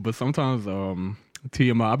story, but sometimes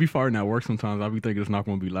TMI, I'll be farting at work sometimes. I'll be thinking it's not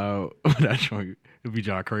going to be loud. That joint, it'll be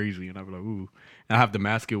John crazy. And I'll be like, ooh. And I have to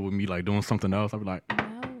mask it with me like doing something else. I'll be like,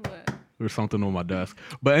 there's something on my desk.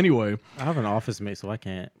 But anyway, I have an office mate, so I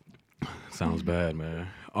can't. sounds bad,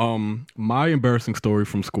 man. My embarrassing story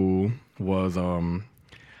from school was, I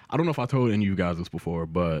don't know if I told any of you guys this before,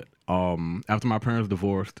 but after my parents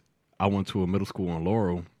divorced, I went to a middle school in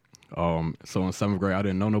Laurel. So in 7th grade, I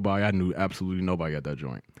didn't know nobody. I knew absolutely nobody at that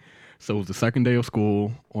joint. So it was the second day of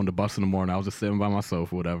school on the bus in the morning. I was just sitting by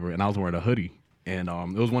myself or whatever, and I was wearing a hoodie. And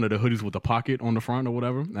it was one of the hoodies with the pocket on the front or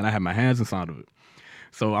whatever, and I had my hands inside of it.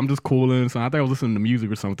 So I'm just cooling. So I think I was listening to music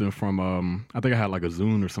or something from, I think I had like a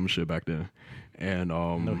Zune or some shit back then. And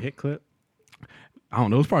No hit clip. I don't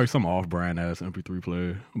know, it was probably some off-brand ass MP3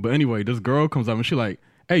 player. But anyway, this girl comes up and she like,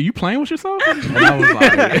 "Hey, you playing with yourself?" And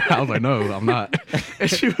I was like, "No, I'm not." And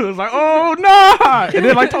she was like, "Oh no!" And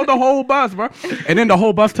then like told the whole bus, bro. And then the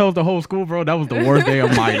whole bus tells the whole school, bro. That was the worst day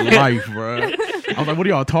of my life, bro. I was like, "What are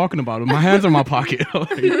y'all talking about?" My hands are in my pocket. Like,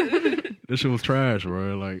 this shit was trash,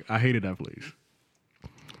 bro. Like, I hated that place.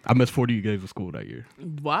 I missed 40 days of school that year.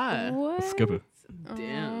 Why? What? Skipping.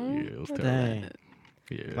 Damn. Yeah, it was terrible. Dang.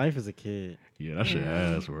 Yeah, Life as a kid. yeah, that shit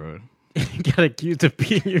ass, bro. You got accused of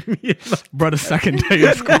beating your meal. Bro, the second day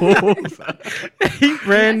of school. He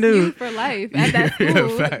brand That's you new. for life at that Yeah,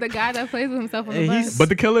 school. fact. The guy that plays with himself on the And bus. he's- But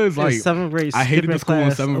the killer is like, In 7th grade. I hated the skipping school in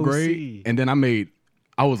class 7th OC. grade, and then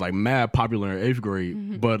I was like mad popular in 8th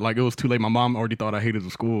grade, but like it was too late. My mom already thought I hated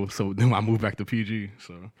the school, so then I moved back to PG.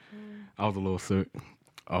 So I was a little sick.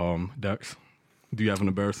 Dex, do you have an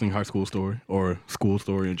embarrassing high school story or school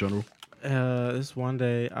story in general? This one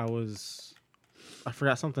day I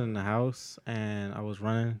forgot something in the house and I was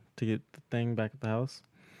running to get the thing back at the house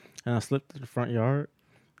and I slipped to the front yard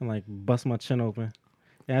and like bust my chin open.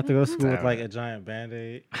 And I have to go to school with like a giant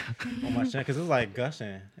Band-Aid on my chin because it was like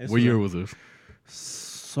gushing. What year was this?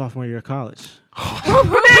 Sophomore year of college.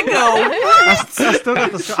 Nigga, I still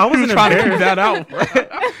got the scar. I wasn't Trying to keep embarrassed. that out, bro.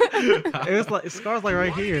 It was like scars like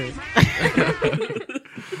right here.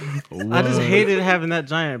 I just hated having that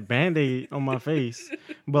giant Band-Aid on my face.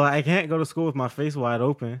 But I can't go to school with my face wide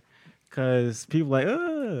open because people like,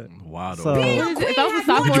 ugh. Wow. So, If I was a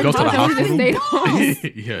sophomore Did you go in to the college, I would have just stayed home.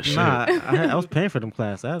 Yeah, shit. nah, I was paying for them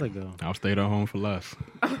class. I had to go. I stayed at home for less.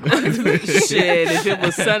 shit. If it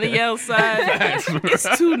was sunny outside,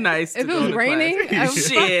 it's too nice. If to it go was to raining, class.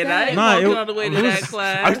 Shit, I ain't Nah, walking it- all the way to it that was-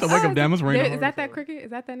 class. I used to wake up, damn, it's raining. Is that that cricket?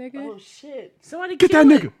 Is that nigga? Oh shit! Somebody Get that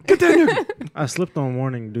kill it. nigga. Get that nigga. I slipped on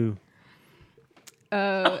morning dew.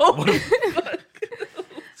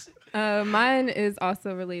 Mine is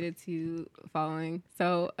also related to following.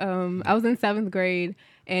 So I was in 7th grade,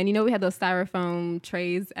 and you know we had those styrofoam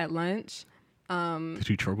trays at lunch. Did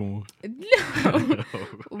you choke on one? No.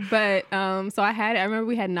 But so I remember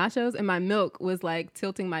we had nachos and my milk was like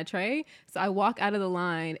tilting my tray. So I walk out of the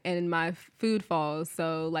line and my food falls.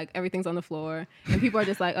 So like everything's on the floor and people are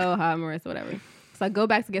just like, oh, hi, Marissa, whatever. So I go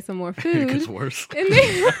back to get some more It food gets worse. and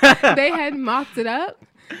they had mopped it up.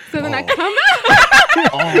 So then I come out.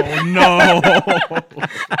 Oh, no.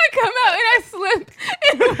 I come out and I slipped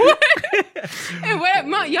and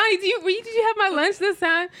what? Yanni, did you have my lunch this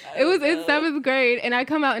time? It was in 7th grade, and I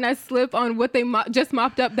come out and I slip on what they just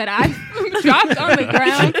mopped up that I dropped on the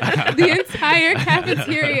ground. The entire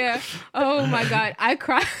cafeteria. Oh my god, I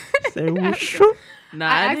cried. Say, whooshoop. Nah, I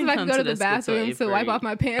I asked didn't if I come could go to the that school till bathroom eighth to wipe grade. off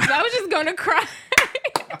my pants. I was just gonna cry.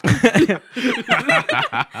 The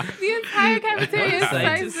entire cafeteria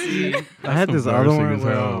Sight to starts. see. I had this other Embarrassing one as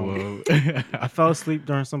where hell, bro. I fell asleep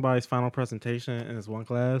during somebody's final presentation in this one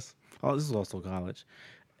class. Oh, this is also college.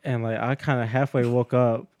 And like I kind of halfway woke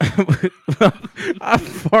up. I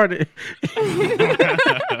farted.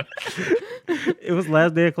 It was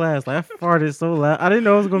last day of class. Like I farted so loud. I didn't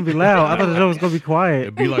know it was gonna be loud. I thought the show was gonna be quiet.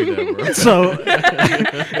 It'd be like that, bro. So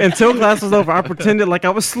until class was over, I pretended like I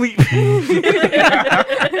was asleep.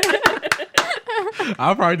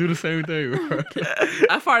 I'll probably do the same thing, bro.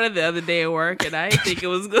 I farted the other day at work, and I didn't think it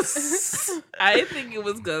was gonna. I didn't think it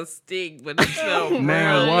was gonna stink, but it smelled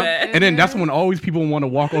Man, real what? bad. And then that's when always people want to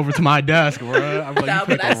walk over to my desk, bro. I'm like, Nah, you but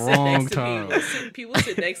picked I the sit wrong next time. to people. People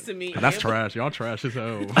sit next to me. That's and trash. Y'all trash as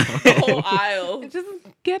hell. The whole aisle. Just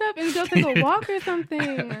get up and go take a walk or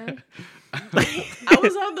something. I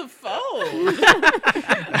was on the phone.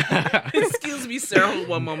 Excuse me, sir. Hold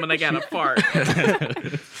one moment. I got a fart.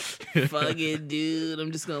 Fuck it, dude.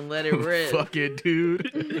 I'm just gonna let it rip. Fuck it,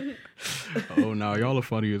 dude. Oh no, y'all are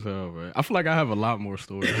funny as hell, man. I feel like I have a lot more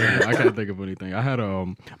stories. Man. I can't think of anything. I had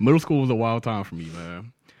middle school was a wild time for me,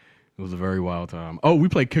 man. It was a very wild time. Oh, we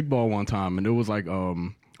played kickball one time, and it was like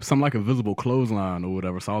some like invisible clothesline or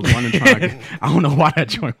whatever. So I was running trying to get, I don't know why that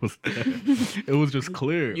joint was there. It was just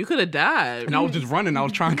clear. You could have died. And I was just running. I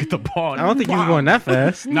was trying to get the ball. I don't think you were going that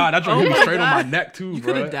fast. Nah, that joint hit me my straight on my God. neck too, You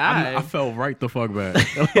bro. coulda died. I fell right the fuck back.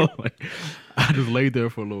 Like, I just laid there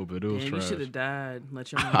for a little bit. It was Man, you trash. should have died.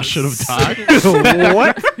 Let your I should have died. died.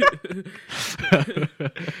 What?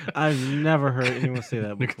 I've never heard anyone say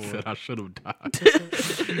that Nigga before. said I should have died.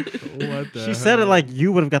 What the She said it like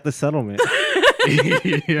you would have got the settlement.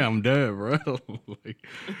 yeah, I'm dead, bro. Like,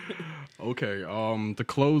 okay, to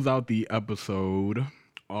close out the episode,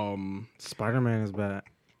 Spider-Man is bad.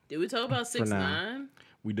 Did we talk about 6ix9ine?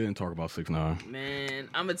 we didn't talk about 6ix9ine. Man,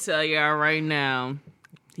 I'm gonna tell y'all right now,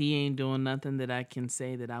 he ain't doing nothing that I can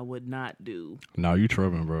say that I would not do. No, you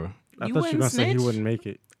tripping, bro. I You thought you were wouldn't gonna say he snitch? wouldn't make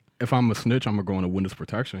it. if I'm a snitch, I'm gonna go into witness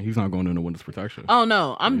protection. He's not going into witness protection. Oh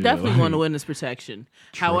no, I'm Yeah, definitely like- going to witness protection.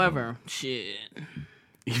 However, shit,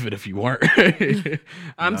 Even if you weren't.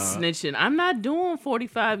 I'm snitching. I'm not doing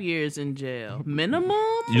 45 years in jail. Minimum?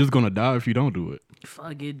 You're just gonna die if you don't do it.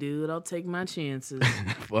 Fuck it, dude. I'll take my chances.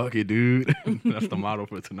 Fuck it, dude. That's the motto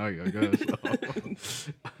for tonight, I guess.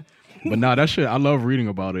 But nah, that shit, I love reading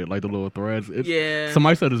about it, like the little threads. Yeah.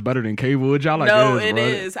 Somebody said it's better than cable, which I like. No, it it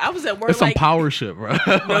is. is. I was at work It's some like power shit, bro.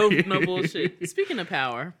 no, no bullshit. Speaking of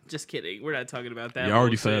power, just kidding. We're not talking about that. You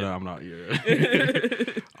already bullshit. said I'm not.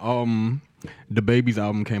 Yeah. The Baby's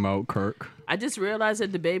album came out. Kirk. I just realized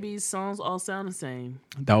that the Baby's songs all sound the same.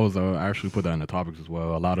 That was I actually put that in the topics as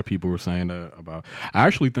well. A lot of people were saying that about. I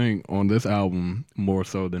actually think on this album more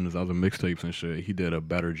so than his other mixtapes and shit, he did a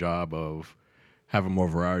better job of having more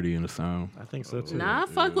variety in the sound. I think so too. Nah, I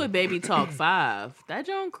fuck with Baby Talk 5. That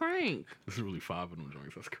John crank. There's really 5 of them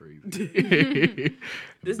joints. That's crazy.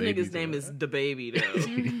 This Baby's nigga's name is The Baby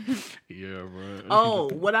though. Yeah, bro. Oh,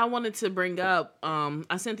 what I wanted to bring up,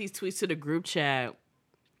 I sent these tweets to the group chat.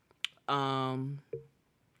 And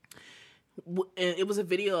it was a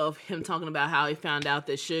video of him talking about how he found out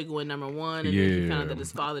that Suge went #1, and then he found out that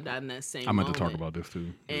his father died in that same I meant to moment. talk about this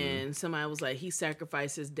too. And somebody was like, he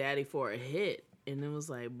sacrificed his daddy for a hit. And it was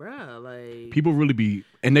like, bruh, like... People really be,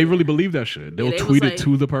 and they really believe that shit. They'll they was tweet like- it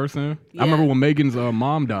to the person. Yeah. I remember when Megan's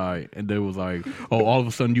mom died, and they was like, "Oh, all of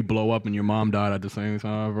a sudden you blow up and your mom died at the same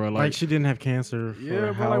time, bro." Like she didn't have cancer for Yeah,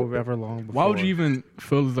 bro, like, however long before. why would you even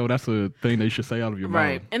feel as though that's a thing they should say out of your mouth?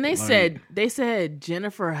 Right. And they Like, said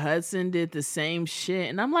Jennifer Hudson did the same shit.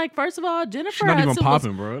 And I'm like, first of all, Jennifer she's not Hudson even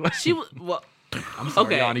popping, bro. Like, she was... Well, I'm sorry,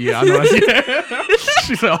 okay. Yanni. Yeah, I know.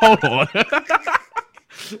 She said, "Hold on."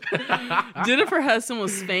 Jennifer Hudson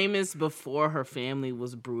was famous before her family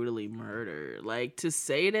was brutally murdered. Like, to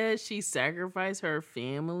say that she sacrificed her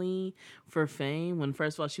family for fame when,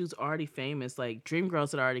 first of all, she was already famous. Like,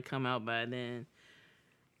 Dreamgirls had already come out by then.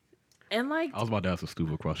 And, like... I was about to ask a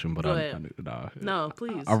stupid question, but Go I ahead. nah. No,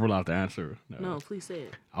 please. I realized the answer. No, please say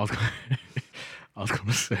it. I was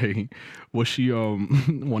gonna say, was she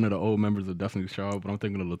one of the old members of Destiny's Child? But I'm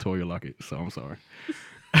thinking of LaToya Luckett, so I'm sorry.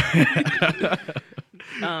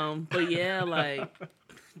 But yeah, like,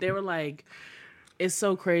 they were like, it's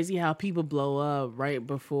so crazy how people blow up right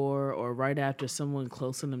before or right after someone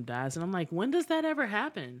close to them dies. And I'm like, when does that ever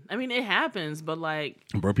happen? I mean, it happens, but like,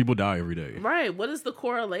 Bro, people die every day. right, what is the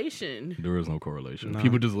correlation? There is no correlation. No.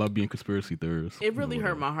 People just love being conspiracy theorists. It really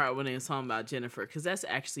hurt my heart when they was talking about Jennifer, because that's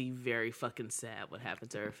actually very fucking sad what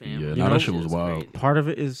happened to her family. Yeah, nah, that shit was wild. crazy. Part of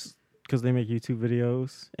it is because they make YouTube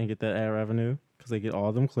videos and get that ad revenue because they get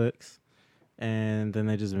all them clicks, and then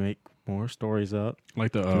they just make more stories up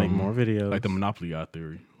Like the to make more videos. like the Monopoly guy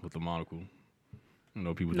theory with the monocle. You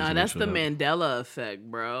know, people. Nah, just that's wish the it up. Mandela effect,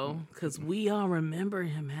 bro. Because we all remember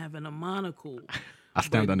him having a monocle. I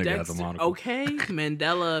stamped that But nigga as a Dexter- monocle. Okay,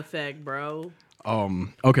 Mandela effect, bro.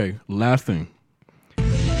 Okay, last thing.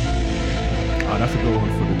 That's a good one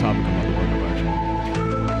for the topic I'm about to bring up, actually.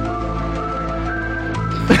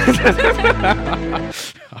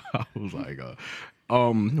 I was like,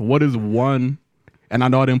 what is one, and I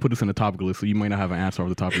know I didn't put this in the topic list, so you might not have an answer off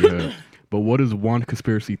the top of your head, but what is one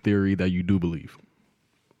conspiracy theory that you do believe?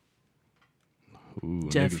 Ooh,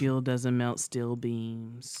 Jet niggas- fuel doesn't melt steel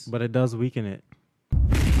beams. but it does weaken it.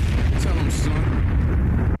 Tell him,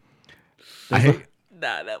 son. I hate.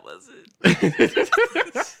 Nah, that wasn't.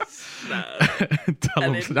 Tell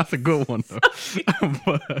 'em- didn't- that's a good one though.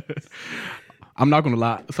 But I'm not gonna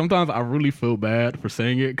lie. Sometimes I really feel bad for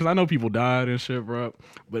saying it because I know people died and shit, bro.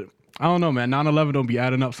 But I don't know, man. 9/11 don't be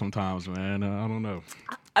adding up sometimes, man. I don't know.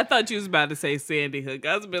 I thought you was about to say Sandy Hook.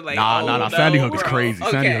 I was been like, Nah. no, Sandy Hook is bro. crazy.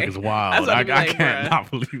 Sandy Okay. Hook is I wild. was I about to be like, can't bruh. not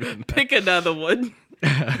believe it. Pick another one.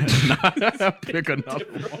 Pick another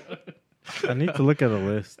one. I need to look at a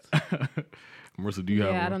list. Marissa, do you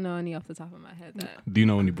have? Yeah, I one? don't know any off the top of my head. That Do you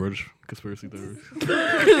know any British conspiracy theories?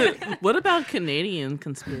 What about Canadian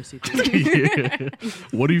conspiracy theories? Yeah.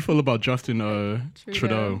 What do you feel about Justin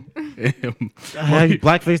Trudeau? He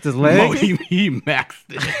blackfaced his Mo, leg. he maxed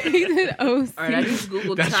it. he did OC. All right, I just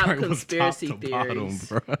googled That top joint was top conspiracy to bottom, theories.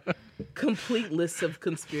 bro. Complete list of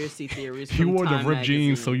conspiracy theories. He from wore the Time ripped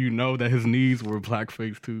jeans, so magazine. you know that his knees were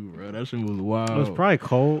blackface too, bro. That shit was wild. It was probably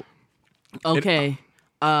cold. Okay.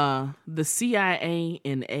 The CIA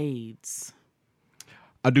and AIDS.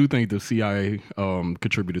 I do think the CIA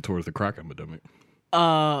contributed towards the crack epidemic.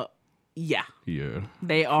 Yeah, Yeah.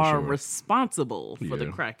 they are sure. responsible for the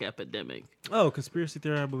Yeah. crack epidemic. Oh, conspiracy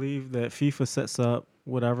theory. I believe that FIFA sets up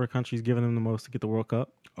whatever country's giving them the most to get the World Cup.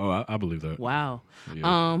 Oh, I believe that. Wow.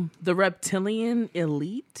 Yeah. The reptilian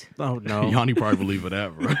elite. Oh no. Yanni probably believe in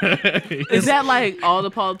that, bro. Is that like all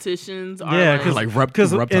the politicians are? Yeah, like, 'cause- like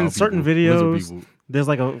Because reptile in certain people, lizard videos, people. there's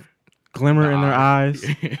like a glimmer in their eyes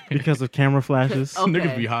because of camera flashes, Okay.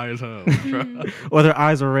 Niggas be high as hell. bro. or their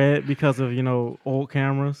eyes are red because of old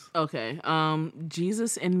cameras. okay.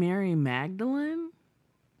 Jesus and Mary Magdalene.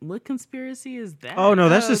 What conspiracy is that? Oh no,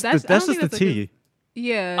 that's Oh, just that's- I that's don't just the think that's a T.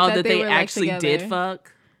 Yeah. Oh, that they were, like, actually did together.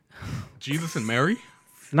 fuck. Jesus and Mary?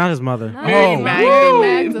 Not his mother. Mary Oh,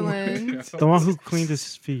 Magdalene. The one who cleaned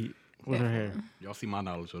his feet with her hair. Y'all see my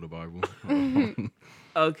knowledge of the Bible.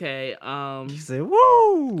 Okay. She said,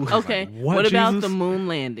 "Woo!" Okay. What, What about Jesus? the moon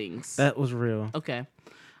landings? That was real. Okay.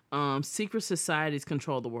 Secret societies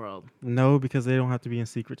control the world. No, because they don't have to be in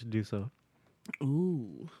secret to do so.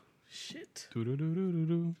 Ooh. Shit.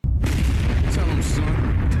 Doo-doo-doo-doo-doo-doo. Tell him,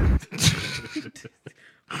 son.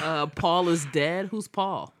 Paul is dead. Who's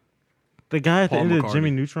Paul? The guy at the Paul end of McCartney.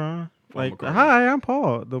 Jimmy Neutron. Like, McCartney. hi, I'm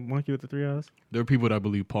Paul, the monkey with the 3 eyes. There are people that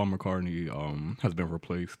believe Paul McCartney has been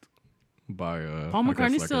replaced by Paul I guess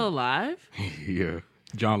McCartney's like still alive? yeah.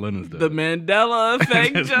 John Lennon's dead. The Mandela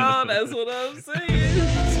effect, John. That's what I'm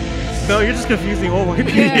saying. No, you're just confusing old white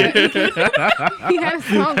people. Yeah. He had a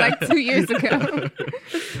song like 2 years ago.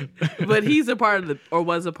 But he's a part of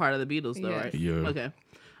was a part of the Beatles, though, Yes. right? Yeah. Okay.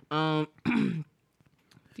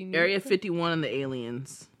 Do you need Area it? 51 and the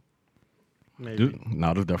aliens. Maybe.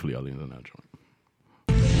 Nah, there's definitely aliens in that joint.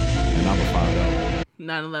 And I'm gonna find out.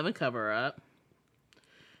 9/11 cover up.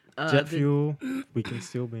 Jet fuel, weakened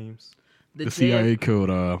steel beams. The CIA killed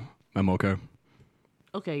MLK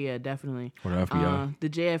Okay, yeah, definitely. or the FBI. The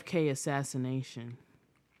JFK assassination.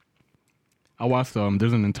 I watched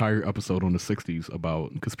there's an entire episode on the 60s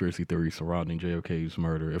about conspiracy theories surrounding JFK's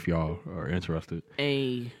murder if y'all are interested.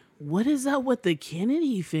 What is up with the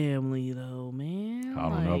Kennedy family, though, man? I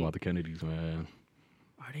don't know about the Kennedys, man.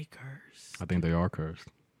 Are they cursed? I think they are cursed.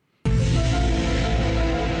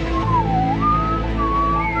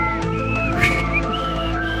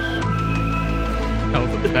 That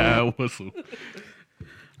was a bad whistle.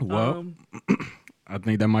 Well, I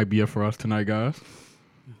think that might be it for us tonight, guys.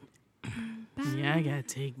 Yeah, I gotta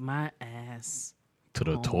take my ass. To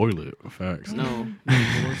the toilet. Facts. No,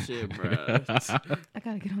 bullshit, bro. I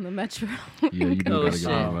gotta get on the metro. Yeah, you do Oh, gotta shit.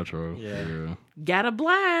 get on the metro. Yeah. Yeah. Gotta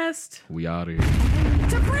blast. We out here.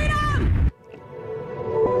 To freedom!